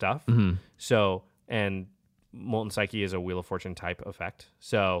type stuff. So, and Molten Psyche is a Wheel of Fortune type effect.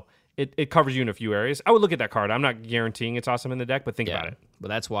 So it covers you in a few areas. I would look at that card. I'm not guaranteeing it's awesome in the deck, but think about it. But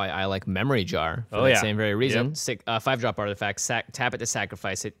that's why I like Memory Jar for that same very reason. Yep. 5-drop artifact, tap it to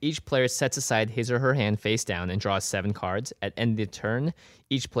sacrifice it. Each player sets aside his or her hand face down and draws 7 cards. At end of the turn,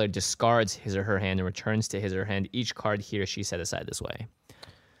 each player discards his or her hand and returns to his or her hand each card he or she set aside this way.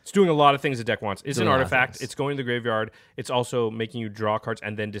 It's doing a lot of things the deck wants. It's an artifact. It's going to the graveyard. It's also making you draw cards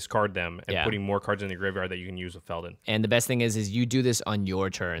and then discard them and putting more cards in the graveyard that you can use with Feldon. And the best thing is you do this on your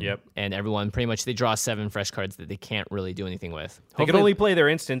turn. Yep. And everyone, pretty much, they draw 7 fresh cards that they can't really do anything with. They can only play their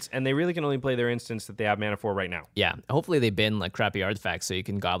instance, and they really can only play their instance that they have mana for right now. Yeah. Hopefully they bin like crappy artifacts so you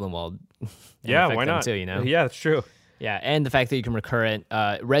can Goblin Wall. Yeah, why not? Too, Yeah, that's true. Yeah, and the fact that you can recurrent.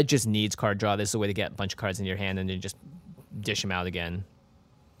 Red just needs card draw. This is a way to get a bunch of cards in your hand and then just dish them out again.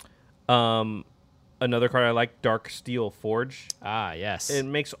 Another card I like, Darksteel Forge. Ah, yes. It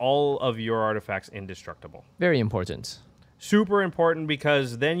makes all of your artifacts indestructible. Very important. Super important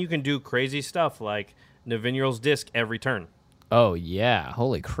because then you can do crazy stuff like Navinural's Disc every turn. Oh, yeah.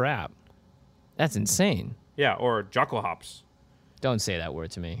 Holy crap. That's insane. Yeah, or Jockle Hops. Don't say that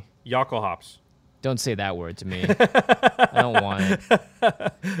word to me. Yockle Hops. Don't say that word to me. I don't want it.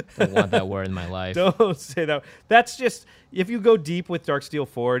 Don't want that word in my life. Don't say that. That's just, if you go deep with Darksteel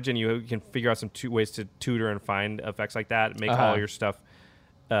Forge and you can figure out some ways to tutor and find effects like that, make all your stuff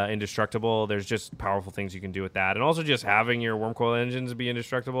indestructible, there's just powerful things you can do with that. And also just having your Wormcoil engines be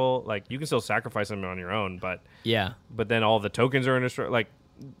indestructible, like you can still sacrifice them on your own, but then all the tokens are indestructible. Like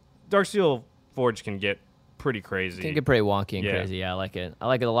Darksteel Forge can get pretty crazy. It can get pretty wonky and crazy. Yeah, I like it. I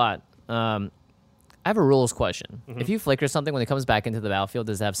like it a lot. I have a rules question. If you flicker something when it comes back into the battlefield,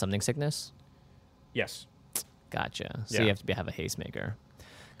 does it have Summoning Sickness? Yes. Have to have a haste maker.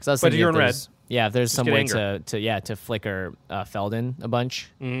 But you're in red. Yeah, if there's some way to flicker Feldon a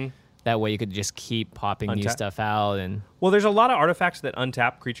bunch. That way you could just keep popping new stuff out. Well, there's a lot of artifacts that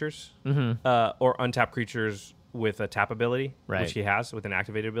untap creatures or untap creatures with a tap ability, which he has with an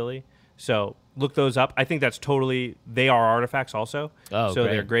activated ability. So look those up. I think that's they are artifacts also. Oh, so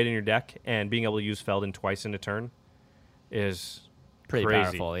great. they're great in your deck, and being able to use Feldon twice in a turn is pretty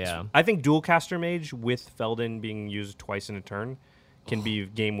crazy. Powerful, yeah. I think Dualcaster Mage with Feldon being used twice in a turn can be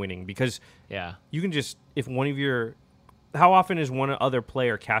game winning because you can just, if one of your, how often is one other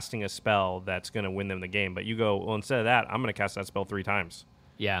player casting a spell that's going to win them the game? But you go, well, instead of that, I'm going to cast that spell 3 times.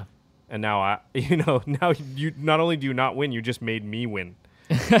 Yeah. And now now you not only do you not win, you just made me win.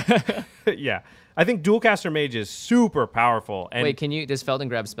 Yeah, I think Dualcaster Mage is super powerful. And wait, does Feldon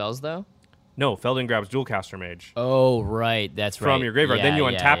grab spells though? No, Feldon grabs Dualcaster Mage. Oh, right, that's right. From your graveyard. Then you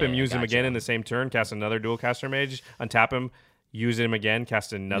untap him, use him again in the same turn, cast another Dualcaster Mage, untap him, use him again,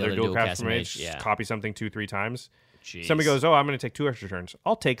 cast another Dualcaster Mage, copy something 2-3 times. Jeez. Somebody goes, oh, I'm going to take 2 extra turns.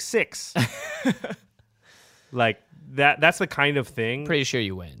 I'll take 6. Like, that's the kind of thing. Pretty sure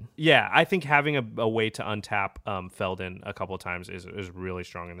you win. Yeah, I think having a way to untap Feldon a couple of times is really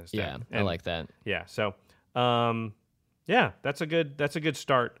strong in this deck. Yeah, I like that. Yeah, so that's a good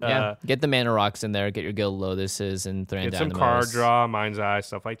start. Yeah, get the Mana Rocks in there, get your Guild Lotuses and get some card draw, Mind's Eye,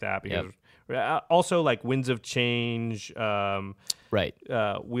 stuff like that. Because also like Winds of Change, Wheel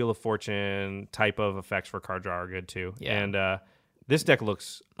of Fortune type of effects for card draw are good too. Yeah. And this deck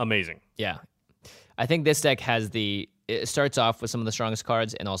looks amazing. Yeah. I think this deck it starts off with some of the strongest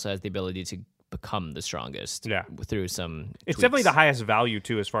cards and also has the ability to become the strongest through some It's tweaks. definitely the highest value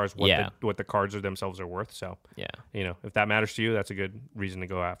too as far as what the cards themselves are worth. So if that matters to you, that's a good reason to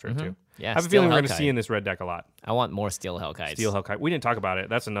go after it too. Yeah, I have a feeling we're going to see in this red deck a lot. I want more Steel Hellkite. Steel Hellkite. We didn't talk about it.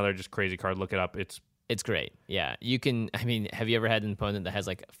 That's another just crazy card. Look it up. It's great. Yeah. You can, have you ever had an opponent that has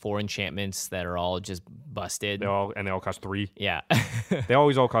like 4 enchantments that are all just busted? They all cost 3. Yeah. They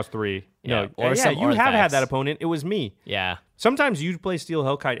always all cost 3. Yeah. No, you have had that opponent. It was me. Yeah. Sometimes you play Steel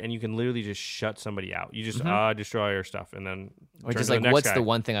Hellkite and you can literally just shut somebody out. You just destroy your stuff and then or just like, what's the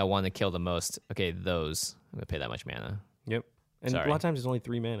one thing I want to kill the most? Okay, those. I'm going to pay that much mana. Yep. And a lot of times it's only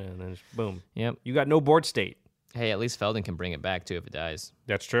 3 mana and then just boom. Yep. You got no board state. Hey, at least Feldon can bring it back, too, if it dies.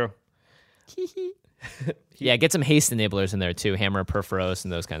 That's true. Yeah, get some haste enablers in there, too. Hammer, Perforos,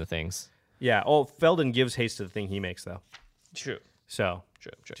 and those kind of things. Yeah, Feldon gives haste to the thing he makes, though. True. So,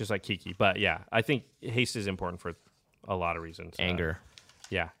 just like Kiki. But, yeah, I think haste is important for a lot of reasons. Anger.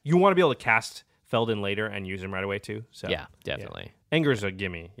 Yeah. You want to be able to cast Feldon later and use him right away, too. So yeah, definitely. Yeah. Anger's a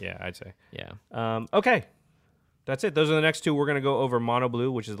gimme, I'd say. Yeah. Okay. That's it. Those are the next two. We're going to go over Mono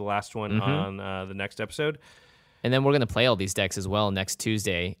Blue, which is the last one on the next episode. And then we're going to play all these decks as well next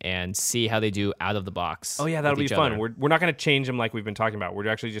Tuesday and see how they do out of the box. Oh, yeah, that'll be fun. We're not going to change them like we've been talking about. We're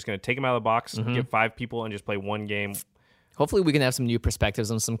actually just going to take them out of the box, get 5 people, and just play one game. Hopefully we can have some new perspectives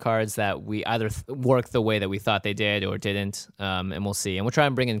on some cards that we either work the way that we thought they did or didn't, and we'll see. And we'll try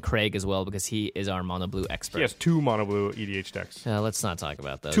and bring in Craig as well because he is our Mono Blue expert. He has 2 Mono Blue EDH decks. Let's not talk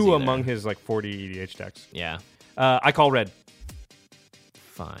about those 2 either. among his 40 EDH decks. Yeah. I call red.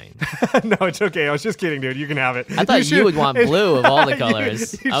 Fine. No, it's okay. I was just kidding, dude. You can have it. I thought you would want blue of all the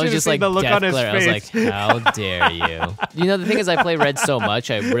colors. I was just like, the look on his face. I was like, how dare you? You know, the thing is, I play red so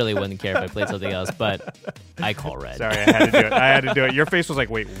much, I really wouldn't care if I played something else, but I call red. Sorry, I had to do it. Your face was like,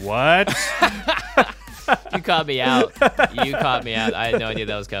 wait, what? You caught me out. I had no idea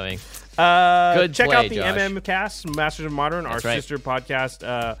that was coming. Good check play, out the Josh. MM Cast, Masters of Modern, That's our right. sister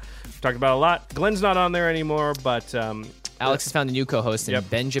podcast. We've talked about a lot. Glenn's not on there anymore, but Alex has found a new co-host in Yep.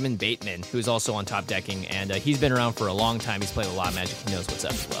 Benjamin Bateman, who's also on Top Decking, and he's been around for a long time. He's played a lot of Magic. He knows what's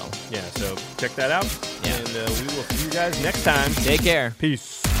up as well. yeah, so check that out. Yeah. And we will see you guys next time. Take care.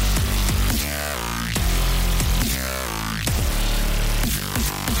 Peace.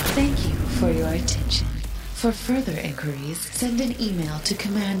 Thank you for your attention. For further inquiries, send an email to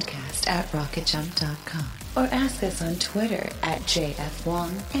commandcast@rocketjump.com or ask us on Twitter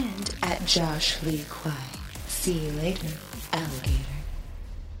 @JFWong and @JoshLeeQuai. See you later, alligator.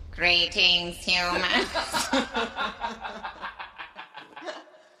 Greetings, humans.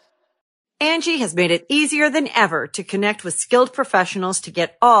 Angie has made it easier than ever to connect with skilled professionals to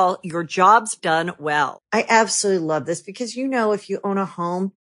get all your jobs done well. I absolutely love this because, you know, if you own a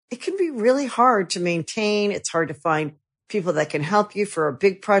home, it can be really hard to maintain. It's hard to find people that can help you for a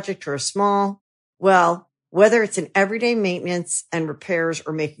big project or a small. Well, whether it's in everyday maintenance and repairs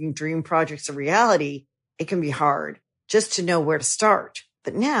or making dream projects a reality, it can be hard just to know where to start.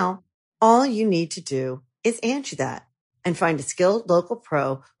 But now all you need to do is Angie that and find a skilled local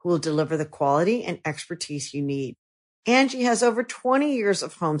pro who will deliver the quality and expertise you need. Angie has over 20 years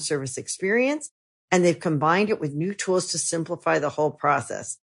of home service experience, and they've combined it with new tools to simplify the whole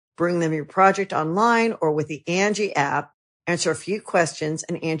process. Bring them your project online or with the Angie app, answer a few questions,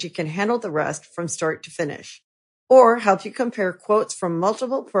 and Angie can handle the rest from start to finish. Or help you compare quotes from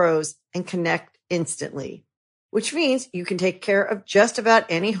multiple pros and connect instantly, which means you can take care of just about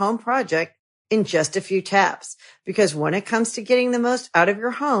any home project in just a few taps. Because when it comes to getting the most out of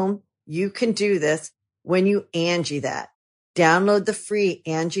your home, you can do this when you Angie that. Download the free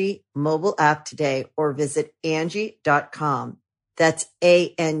Angie mobile app today or visit Angie.com. That's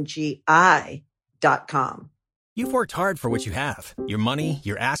ANGI.com. You've worked hard for what you have. Your money,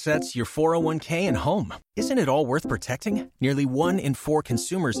 your assets, your 401k, and home. Isn't it all worth protecting? Nearly 1 in 4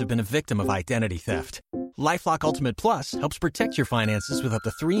 consumers have been a victim of identity theft. LifeLock Ultimate Plus helps protect your finances with up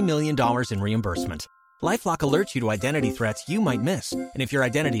to $3 million in reimbursement. LifeLock alerts you to identity threats you might miss. And if your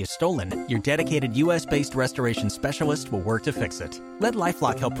identity is stolen, your dedicated U.S.-based restoration specialist will work to fix it. Let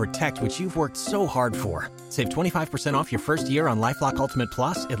LifeLock help protect what you've worked so hard for. Save 25% off your first year on LifeLock Ultimate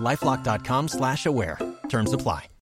Plus at LifeLock.com/aware. Terms apply.